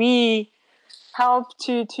people that we help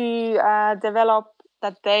to develop,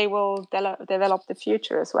 that they will develop the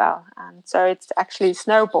future as well. And so it's actually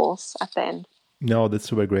snowballs at the end. No, that's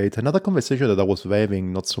super great. Another conversation that I was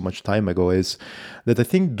having not so much time ago is that I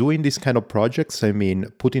think doing these kind of projects, I mean,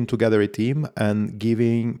 putting together a team and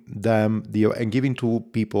giving to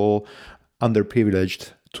people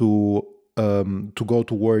underprivileged to go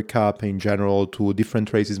to World Cup in general, to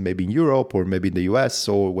different races, maybe in Europe or maybe in the US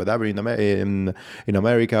or whatever in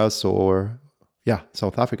Americas or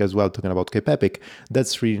South Africa as well, talking about Cape Epic.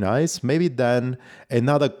 That's really nice. Maybe then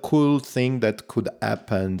another cool thing that could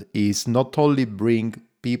happen is not only bring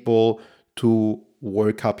people to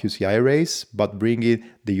World Cup UCI race, but bringing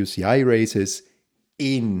the UCI races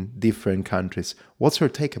in different countries. What's your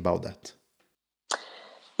take about that?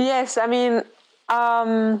 Yes, I mean,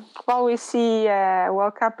 we see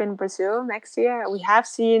World Cup in Brazil next year. We have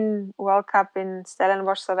seen World Cup in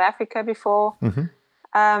Stellenbosch, South Africa before. Mm-hmm.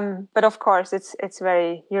 But of course, it's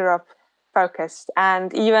very Europe focused,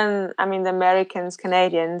 and even the Americans,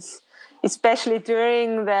 Canadians, especially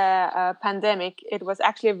during the pandemic, it was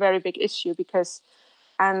actually a very big issue because,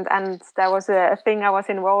 and that was a thing I was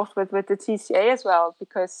involved with the TCA as well,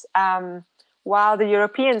 because while the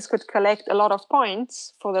Europeans could collect a lot of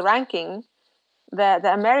points for the ranking,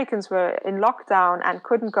 the Americans were in lockdown and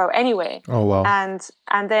couldn't go anywhere. Oh wow!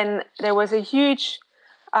 And then there was a huge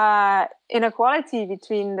inequality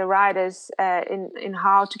between the riders in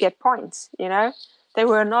how to get points. They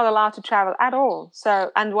were not allowed to travel at all.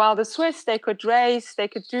 So, and while the Swiss, they could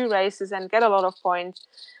do races and get a lot of points,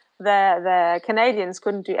 the Canadians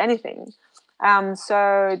couldn't do anything.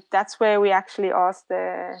 So that's where we actually asked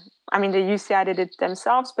the UCI did it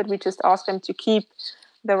themselves, but we just asked them to keep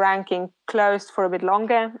the ranking closed for a bit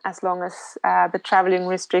longer, as long as the traveling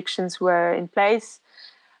restrictions were in place.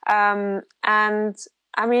 And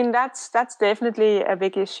that's definitely a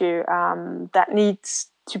big issue that needs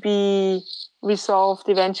to be resolved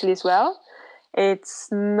eventually as well. It's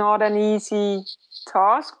not an easy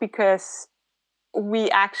task because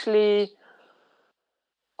one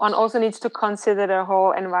also needs to consider the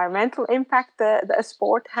whole environmental impact that a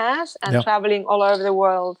sport has, and traveling all over the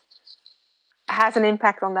world has an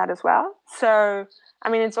impact on that as well. So,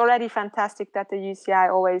 it's already fantastic that the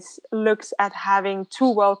UCI always looks at having two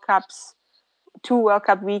World Cup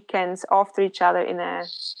weekends after each other in a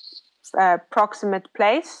proximate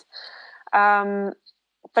place.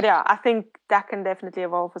 But I think that can definitely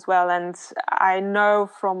evolve as well. And I know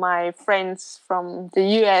from my friends from the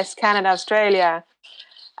US, Canada, Australia,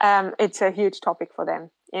 it's a huge topic for them.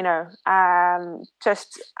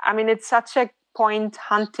 It's such a point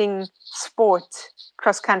hunting sport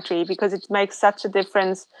cross country, because it makes such a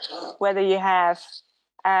difference whether you have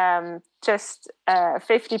just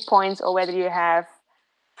 50 points or whether you have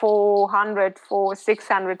 400,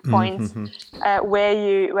 600 points, where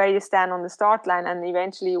you stand on the start line and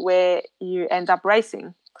eventually where you end up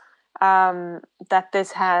racing. That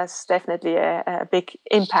this has definitely a big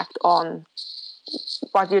impact on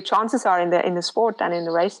what your chances are in the sport and in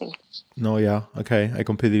the racing. No, yeah, okay. I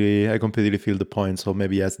completely feel the point. So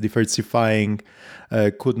maybe yes, diversifying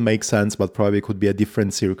could make sense, but probably could be a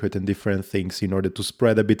different circuit and different things in order to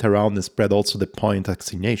spread a bit around and spread also the point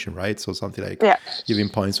assignation, right? So something like giving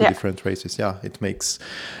points to different races. Yeah, it makes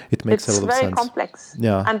a lot of sense. It's very complex.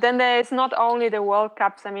 Yeah. And then there's not only the World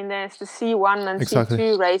Cups. There's the C1 and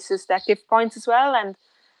C2 races that give points as well, and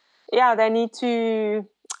they need to.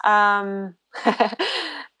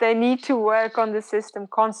 They need to work on the system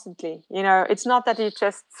constantly. It's not that you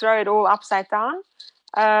just throw it all upside down.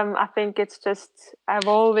 I think it's just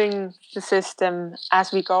evolving the system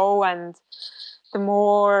as we go, and the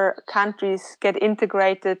more countries get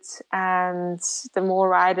integrated and the more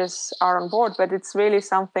riders are on board. But it's really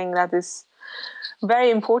something that is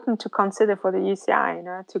very important to consider for the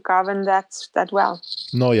UCI, to govern that well.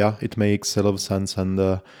 No, yeah, it makes a lot of sense. And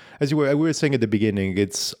as we were saying at the beginning,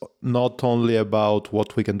 it's not only about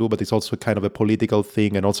what we can do, but it's also kind of a political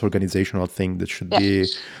thing and also organizational thing that should be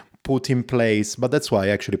put in place. But that's why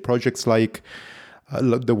actually projects like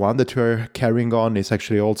the one that you're carrying on is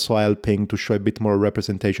actually also helping to show a bit more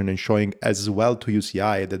representation and showing as well to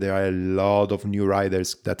UCI that there are a lot of new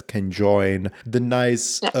riders that can join the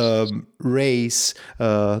nice race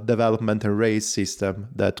development and race system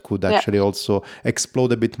that could actually also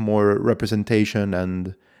explode a bit more representation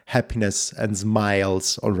and happiness and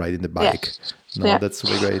smiles on riding the bike. That's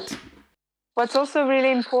really great. What's also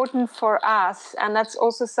really important for us, and that's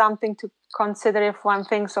also something to consider if one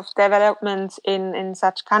thinks of development in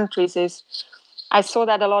such countries, is I saw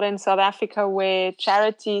that a lot in South Africa, where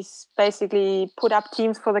charities basically put up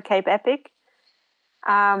teams for the Cape Epic.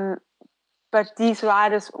 But these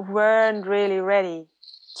riders weren't really ready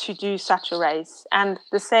to do such a race. And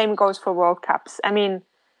the same goes for World Cups. I mean,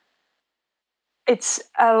 it's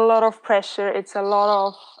a lot of pressure. It's a lot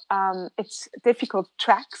of, it's difficult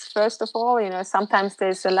tracks, first of all. Sometimes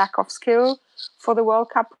there's a lack of skill for the World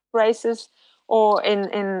Cup races. Or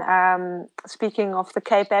in speaking of the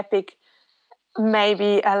Cape Epic,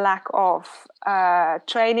 maybe a lack of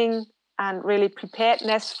training and really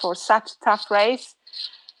preparedness for such a tough race.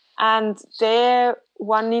 And there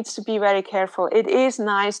one needs to be very careful. It is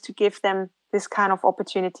nice to give them this kind of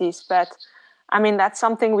opportunities, but I mean, that's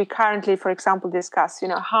something we currently, for example, discuss.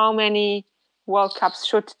 How many World Cups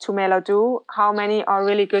should Tumelo do? How many are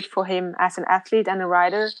really good for him as an athlete and a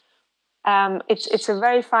rider? It's a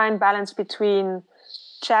very fine balance between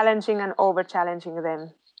challenging and over challenging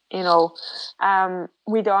them.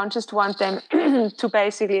 We don't just want them to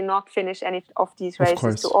basically not finish any of these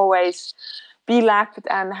races, to always be lapped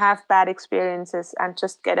and have bad experiences and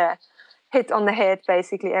just get a hit on the head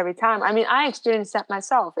basically every time. I mean, I experienced that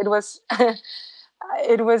myself. It was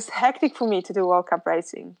it was hectic for me to do World Cup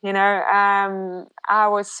racing. I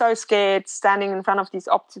was so scared standing in front of these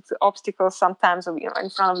obstacles sometimes, or in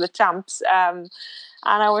front of the jumps, and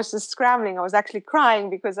I was just scrambling. I was actually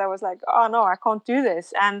crying because I was like, oh no, I can't do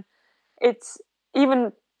this. And it's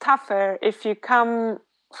even tougher if you come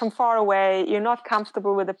from far away, you're not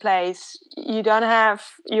comfortable with the place, you don't have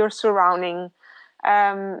your surrounding,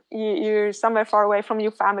 you're somewhere far away from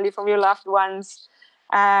your family, from your loved ones,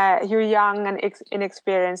 you're young and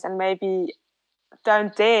inexperienced, and maybe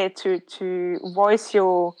don't dare to voice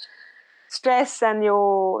your stress and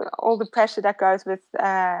all the pressure that goes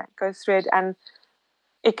through it, and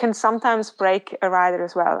it can sometimes break a rider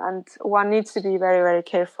as well. And one needs to be very, very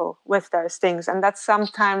careful with those things, and that's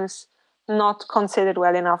sometimes not considered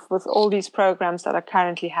well enough with all these programs that are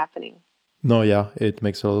currently happening. No, yeah, it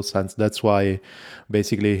makes a lot of sense. That's why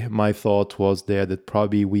basically my thought was there that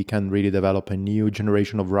probably we can really develop a new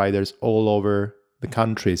generation of riders all over the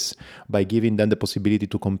countries by giving them the possibility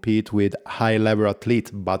to compete with high-level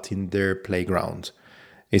athletes, but in their playground.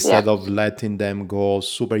 Instead of letting them go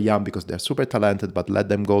super young because they're super talented, but let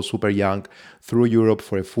them go super young through Europe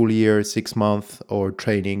for a full year, 6 months, or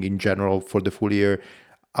training in general for the full year,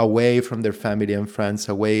 away from their family and friends,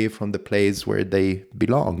 away from the place where they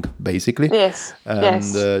belong, basically. Yes.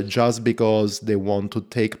 And just because they want to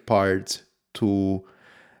take part to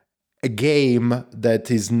a game that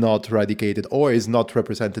is not eradicated or is not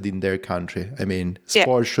represented in their country. I mean,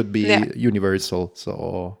 sport should be universal.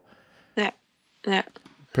 So yeah.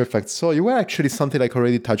 Perfect. So you were actually something like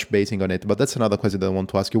already touch basing on it, but that's another question that I want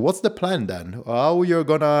to ask you. What's the plan then? How you're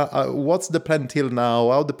gonna? What's the plan till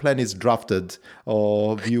now? How the plan is drafted?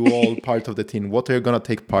 Of you all part of the team? What are you gonna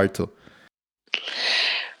take part to?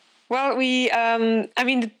 Well, I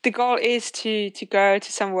mean, the goal is to go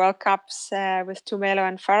to some World Cups with Tumelo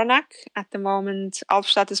and Faranak. At the moment,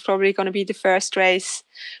 Alpstadt is probably going to be the first race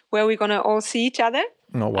where we're going to all see each other.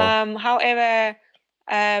 Oh, wow. However,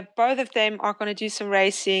 both of them are going to do some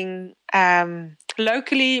racing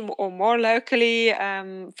locally or more locally.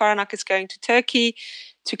 Faranak is going to Turkey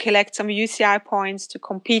to collect some UCI points to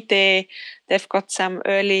compete there. They've got some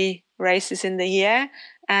early races in the year.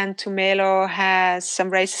 And Tumelo has some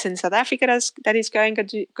races in South Africa that he's going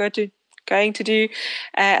to do,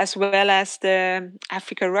 as well as the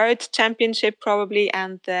Africa Road Championship probably,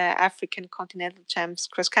 and the African Continental Champs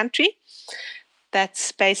cross country.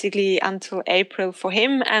 That's basically until April for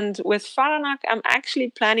him. And with Faranak, I'm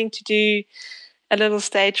actually planning to do a little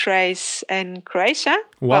stage race in Croatia.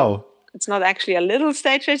 Wow. Well, it's not actually a little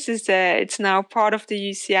stage race. It's now part of the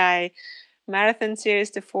UCI marathon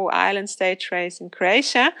series, the 4 Island stage race in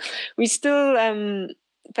Croatia. We're still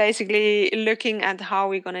basically looking at how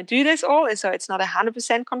we're going to do this all. So it's not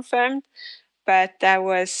 100% confirmed, but that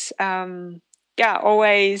was,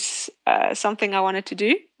 always something I wanted to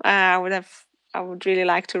do. I would really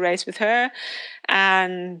like to race with her,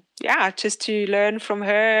 and just to learn from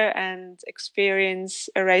her and experience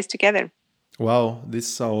a race together. Wow, this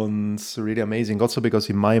sounds really amazing. Also because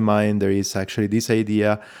in my mind, there is actually this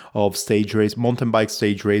idea of mountain bike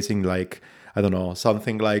stage racing, like, I don't know,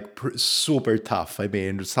 something like super tough. I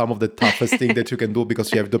mean, some of the toughest thing that you can do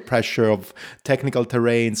because you have the pressure of technical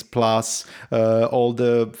terrains plus all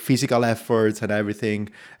the physical efforts and everything.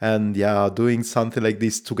 And doing something like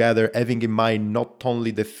this together, having in mind not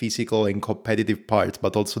only the physical and competitive part,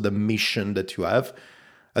 but also the mission that you have.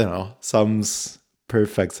 I don't know, sounds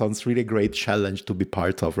perfect. Sounds really a great challenge to be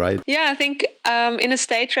part of, right? Yeah, I think in a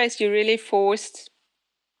stage race, you're really forced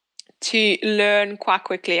to learn quite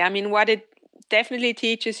quickly. I mean, what it definitely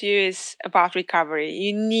teaches you is about recovery.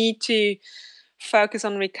 You need to focus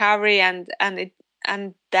on recovery, and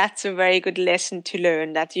that's a very good lesson to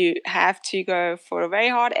learn, that you have to go for a very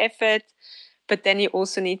hard effort, but then you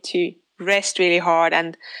also need to rest really hard.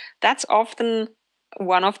 And that's often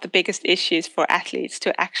one of the biggest issues for athletes,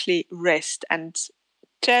 to actually rest and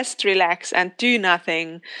just relax and do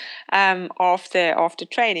nothing after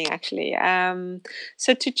training, actually.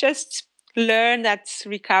 So to just learn that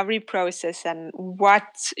recovery process and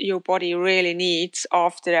what your body really needs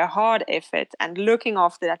after a hard effort, and looking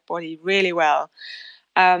after that body really well,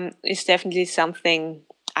 is definitely something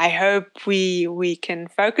I hope we can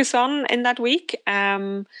focus on in that week.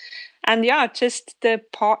 And yeah, just the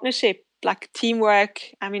partnership, like teamwork.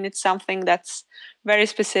 I mean, it's something that's very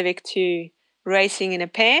specific to racing in a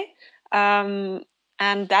pair.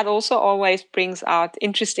 And that also always brings out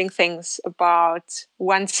interesting things about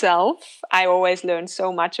oneself. I always learn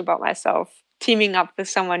so much about myself teaming up with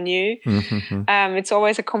someone new. It's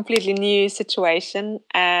always a completely new situation.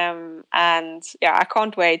 And yeah, I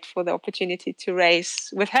can't wait for the opportunity to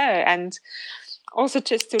race with her, and also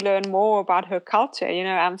just to learn more about her culture. You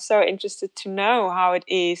know, I'm so interested to know how it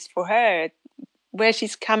is for her, where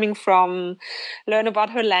she's coming from, learn about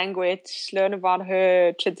her language, learn about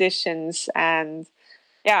her traditions. And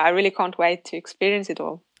yeah, I really can't wait to experience it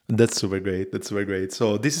all. That's super great. That's super great.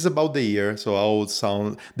 So this is about the year. So how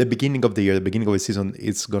sound the beginning of the year, the beginning of the season,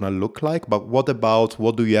 it's gonna look like. But what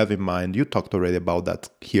do you have in mind? You talked already about that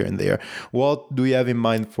here and there. What do you have in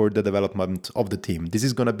mind for the development of the team? This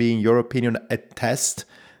is gonna be, in your opinion, a test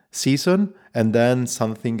season, and then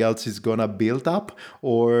something else is gonna build up,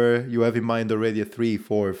 or you have in mind already a 3,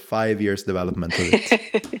 4, 5 years development of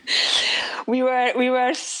it? we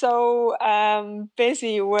were so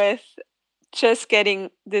busy with just getting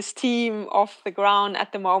this team off the ground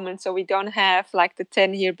at the moment, so we don't have like the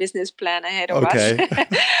 10-year business plan ahead of us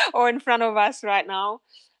or in front of us right now.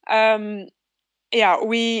 Yeah,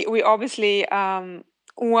 we obviously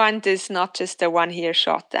want this not just a 1-year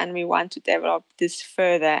shot, and we want to develop this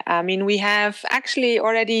further. I mean, we have actually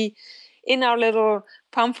already in our little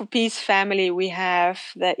Pump for Peace family, we have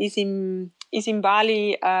the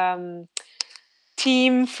Isimbali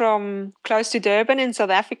team from close to Durban in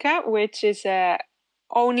South Africa, which is a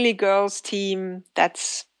only girls team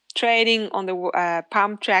that's training on the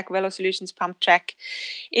pump track, Velo Solutions pump track,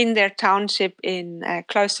 in their township in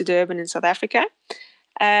close to Durban in South Africa.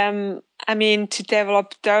 I mean, to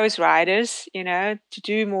develop those riders, you know, to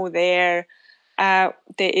do more there. There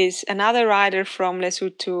is another rider from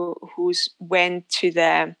Lesotho who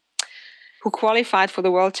qualified for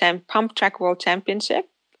the pump track world championship.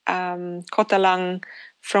 Kotalang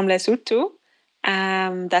from Lesotho.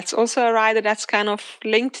 That's also a rider that's kind of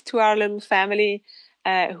linked to our little family,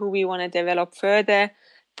 who we want to develop further.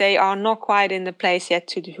 They are not quite in the place yet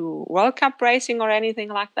to do World Cup racing or anything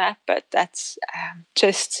like that, but that's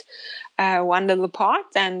just one little part.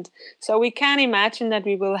 And so we can imagine that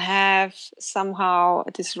we will have somehow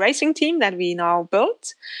this racing team that we now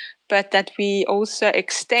built, but that we also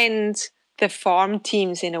extend the farm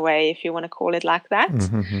teams in a way, if you want to call it like that,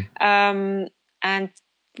 and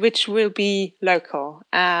which will be local,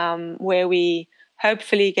 where we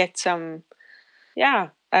hopefully get some,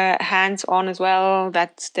 hands-on as well,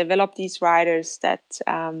 that develop these riders, that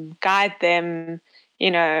guide them. You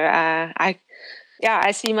know,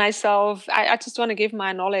 I see myself. I just want to give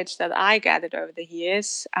my knowledge that I gathered over the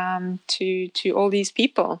years to all these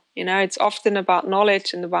people. You know, it's often about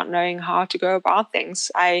knowledge and about knowing how to go about things.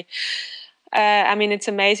 I mean, it's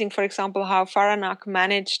amazing, for example, how Faranak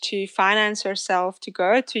managed to finance herself to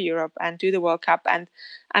go to Europe and do the World Cup. And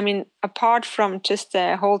I mean, apart from just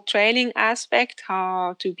the whole training aspect,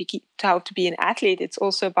 how to be an athlete, it's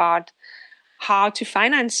also about how to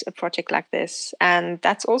finance a project like this. And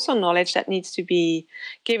that's also knowledge that needs to be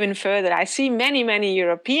given further. I see many, many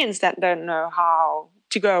Europeans that don't know how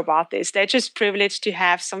to go about this. They're just privileged to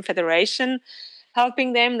have some federation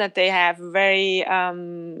helping them, that they have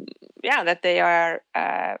that they are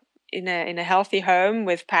in a healthy home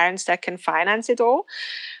with parents that can finance it all.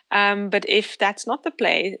 But if that's not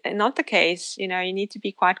the case, you know, you need to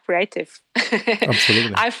be quite creative.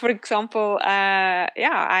 Absolutely. For example,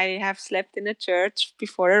 I have slept in a church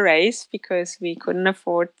before a race because we couldn't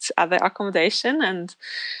afford other accommodation, and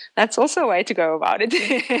that's also a way to go about it.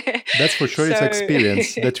 That's for sure. It's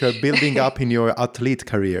experience that you're building up in your athlete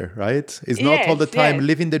career, right? It's not all the time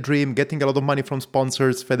living the dream, getting a lot of money from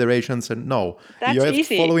sponsors, federations, and no. That's you have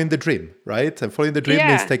easy. Following the dream, right? And following the dream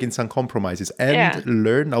means taking some compromises and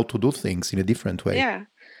learn how to do things in a different way. Yeah.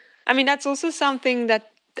 I mean, that's also something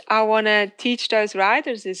that I want to teach those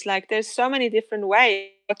riders is like, there's so many different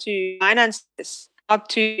ways to finance this, how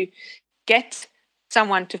to get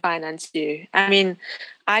someone to finance you. I mean,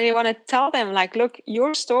 I want to tell them, like, look,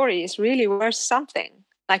 your story is really worth something.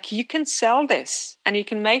 Like, you can sell this and you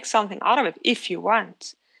can make something out of it if you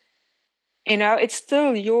want. It's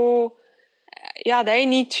still they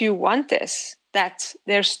need to want this, that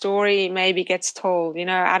their story maybe gets told.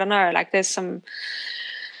 I don't know, like there's some,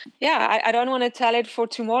 I don't want to tell it for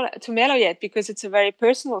Tumelo yet, because it's a very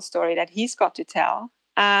personal story that he's got to tell.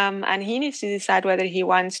 And he needs to decide whether he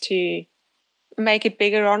wants to make it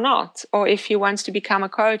bigger or not, or if he wants to become a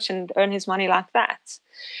coach and earn his money like that.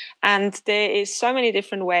 And there is so many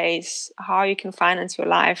different ways how you can finance your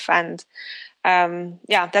life. And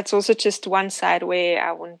that's also just one side where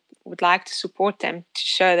I would like to support them, to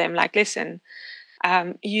show them, like, listen,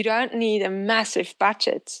 you don't need a massive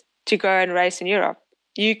budget to go and race in Europe.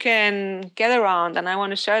 You can get around, and I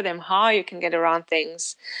want to show them how you can get around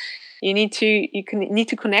things. You need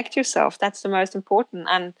to connect yourself. That's the most important.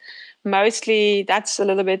 And mostly that's a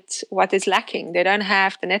little bit what is lacking. They don't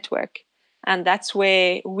have the network. And that's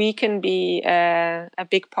where we can be a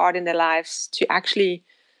big part in their lives, to actually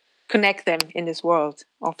connect them in this world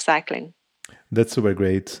of cycling. That's super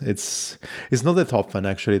great. It's not that often,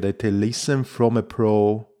 actually, that they listen from a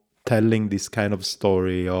pro telling this kind of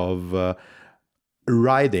story of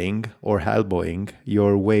riding or elbowing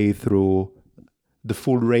your way through the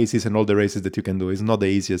full races and all the races that you can do. Is not the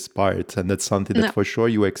easiest part, and that's something that for sure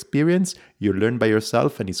you experience, you learn by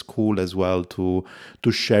yourself, and it's cool as well to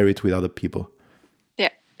share it with other people.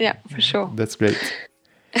 Yeah, for sure. That's great.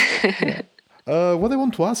 What I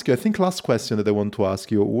want to ask you, I think last question that I want to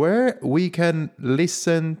ask you, where we can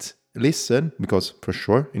listen, because for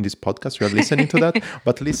sure in this podcast you are listening to that,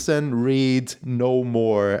 but listen, read, know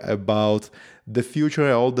more about the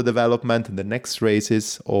future, all the development and the next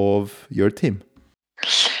races of your team.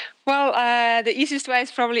 Well, the easiest way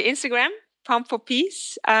is probably Instagram, Pump for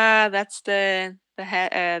Peace. That's the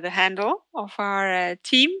handle of our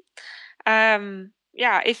team.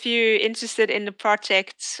 If you're interested in the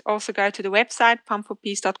project, also go to the website,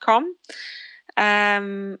 pumpforpeace.com.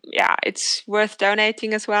 It's worth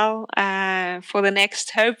donating as well. For the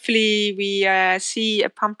next, hopefully we see a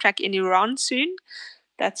pump track in Iran soon.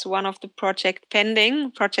 That's one of the projects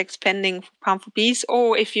pending for Pump for Peace.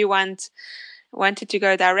 Or if you wanted to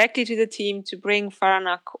go directly to the team to bring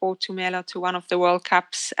Faranak or Tumelo to one of the World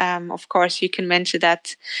Cups, of course you can mention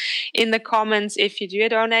that in the comments if you do a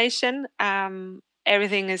donation.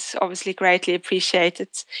 Everything is obviously greatly appreciated.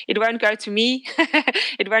 It won't go to me.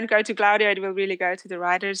 It won't go to Claudio. It will really go to the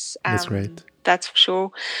riders. That's great. That's for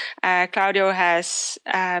sure. Claudio has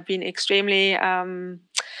been extremely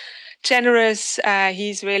generous.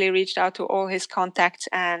 He's really reached out to all his contacts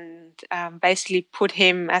and basically put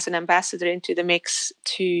him as an ambassador into the mix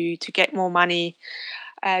to get more money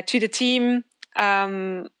to the team.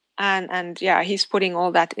 He's putting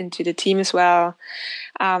all that into the team as well.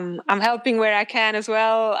 I'm helping where I can as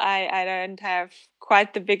well. I don't have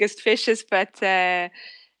quite the biggest fishes, but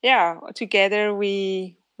together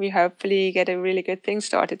we hopefully get a really good thing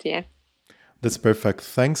started here. That's perfect.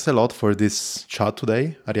 Thanks a lot for this chat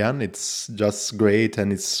today, Ariane. It's just great,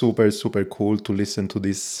 and it's super, super cool to listen to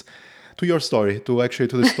this, to your story, to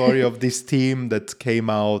the story of this team that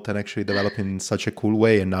came out and actually developed in such a cool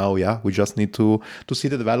way. And now, we just need to see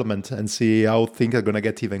the development and see how things are going to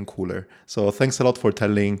get even cooler. So thanks a lot for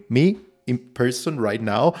telling me in person right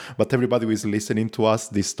now, but everybody who is listening to us,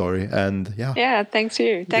 this story. And thanks to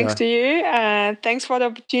you. Thanks for the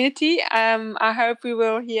opportunity. I hope we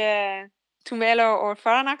will hear Tumelo or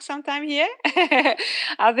Faranak sometime here.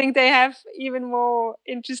 I think they have even more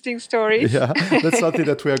interesting stories. Yeah, that's something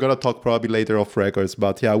that we are going to talk probably later off records.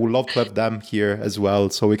 But I would love to have them here as well,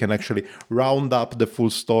 so we can actually round up the full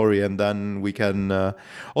story, and then we can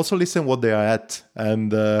also listen what they are at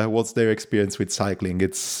and what's their experience with cycling.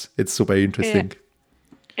 It's super interesting.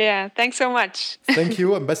 Yeah, thanks so much. Thank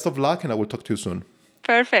you, and best of luck, and I will talk to you soon.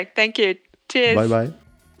 Perfect. Thank you. Cheers. Bye-bye.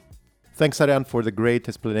 Thanks, Ariane, for the great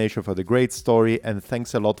explanation, for the great story, and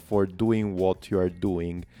thanks a lot for doing what you are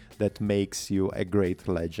doing that makes you a great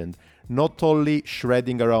legend. Not only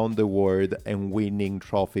shredding around the world and winning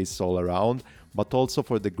trophies all around, but also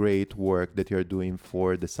for the great work that you're doing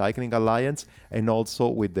for the Cycling Alliance, and also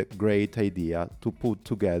with the great idea to put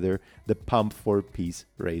together the Pump for Peace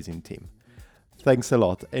racing team. Thanks a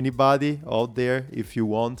lot. Anybody out there, if you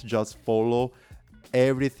want, just follow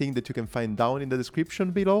everything that you can find down in the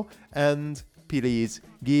description below, and please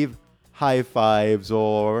give high fives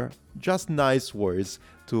or just nice words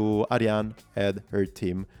to Ariane and her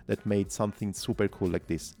team that made something super cool like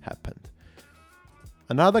this happen.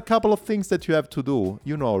 Another couple of things that you have to do,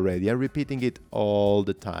 you know already, I'm repeating it all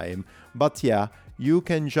the time. But yeah, you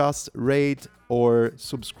can just rate or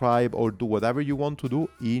subscribe or do whatever you want to do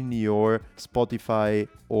in your Spotify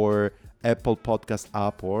or Apple Podcast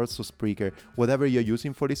app or also Spreaker, whatever you're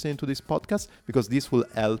using for listening to this podcast, because this will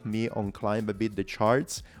help me on climb a bit the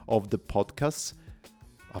charts of the podcast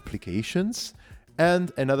applications.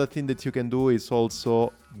 And another thing that you can do is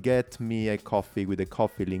also get me a coffee with a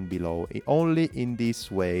coffee link below. Only in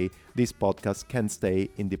this way, this podcast can stay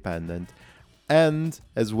independent. And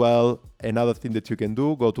as well, another thing that you can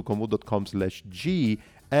do, go to komoot.com/G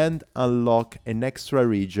and unlock an extra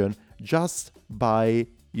region just by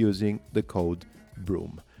using the code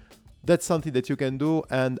BROOM. That's something that you can do,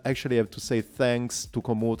 and actually I have to say thanks to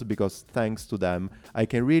Komoot, because thanks to them, I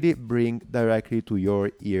can really bring directly to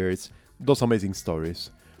your ears those amazing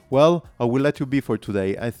stories. Well, I will let you be for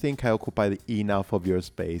today. I think I occupied enough of your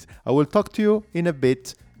space. I will talk to you in a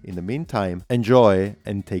bit. In the meantime, enjoy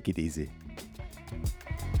and take it easy.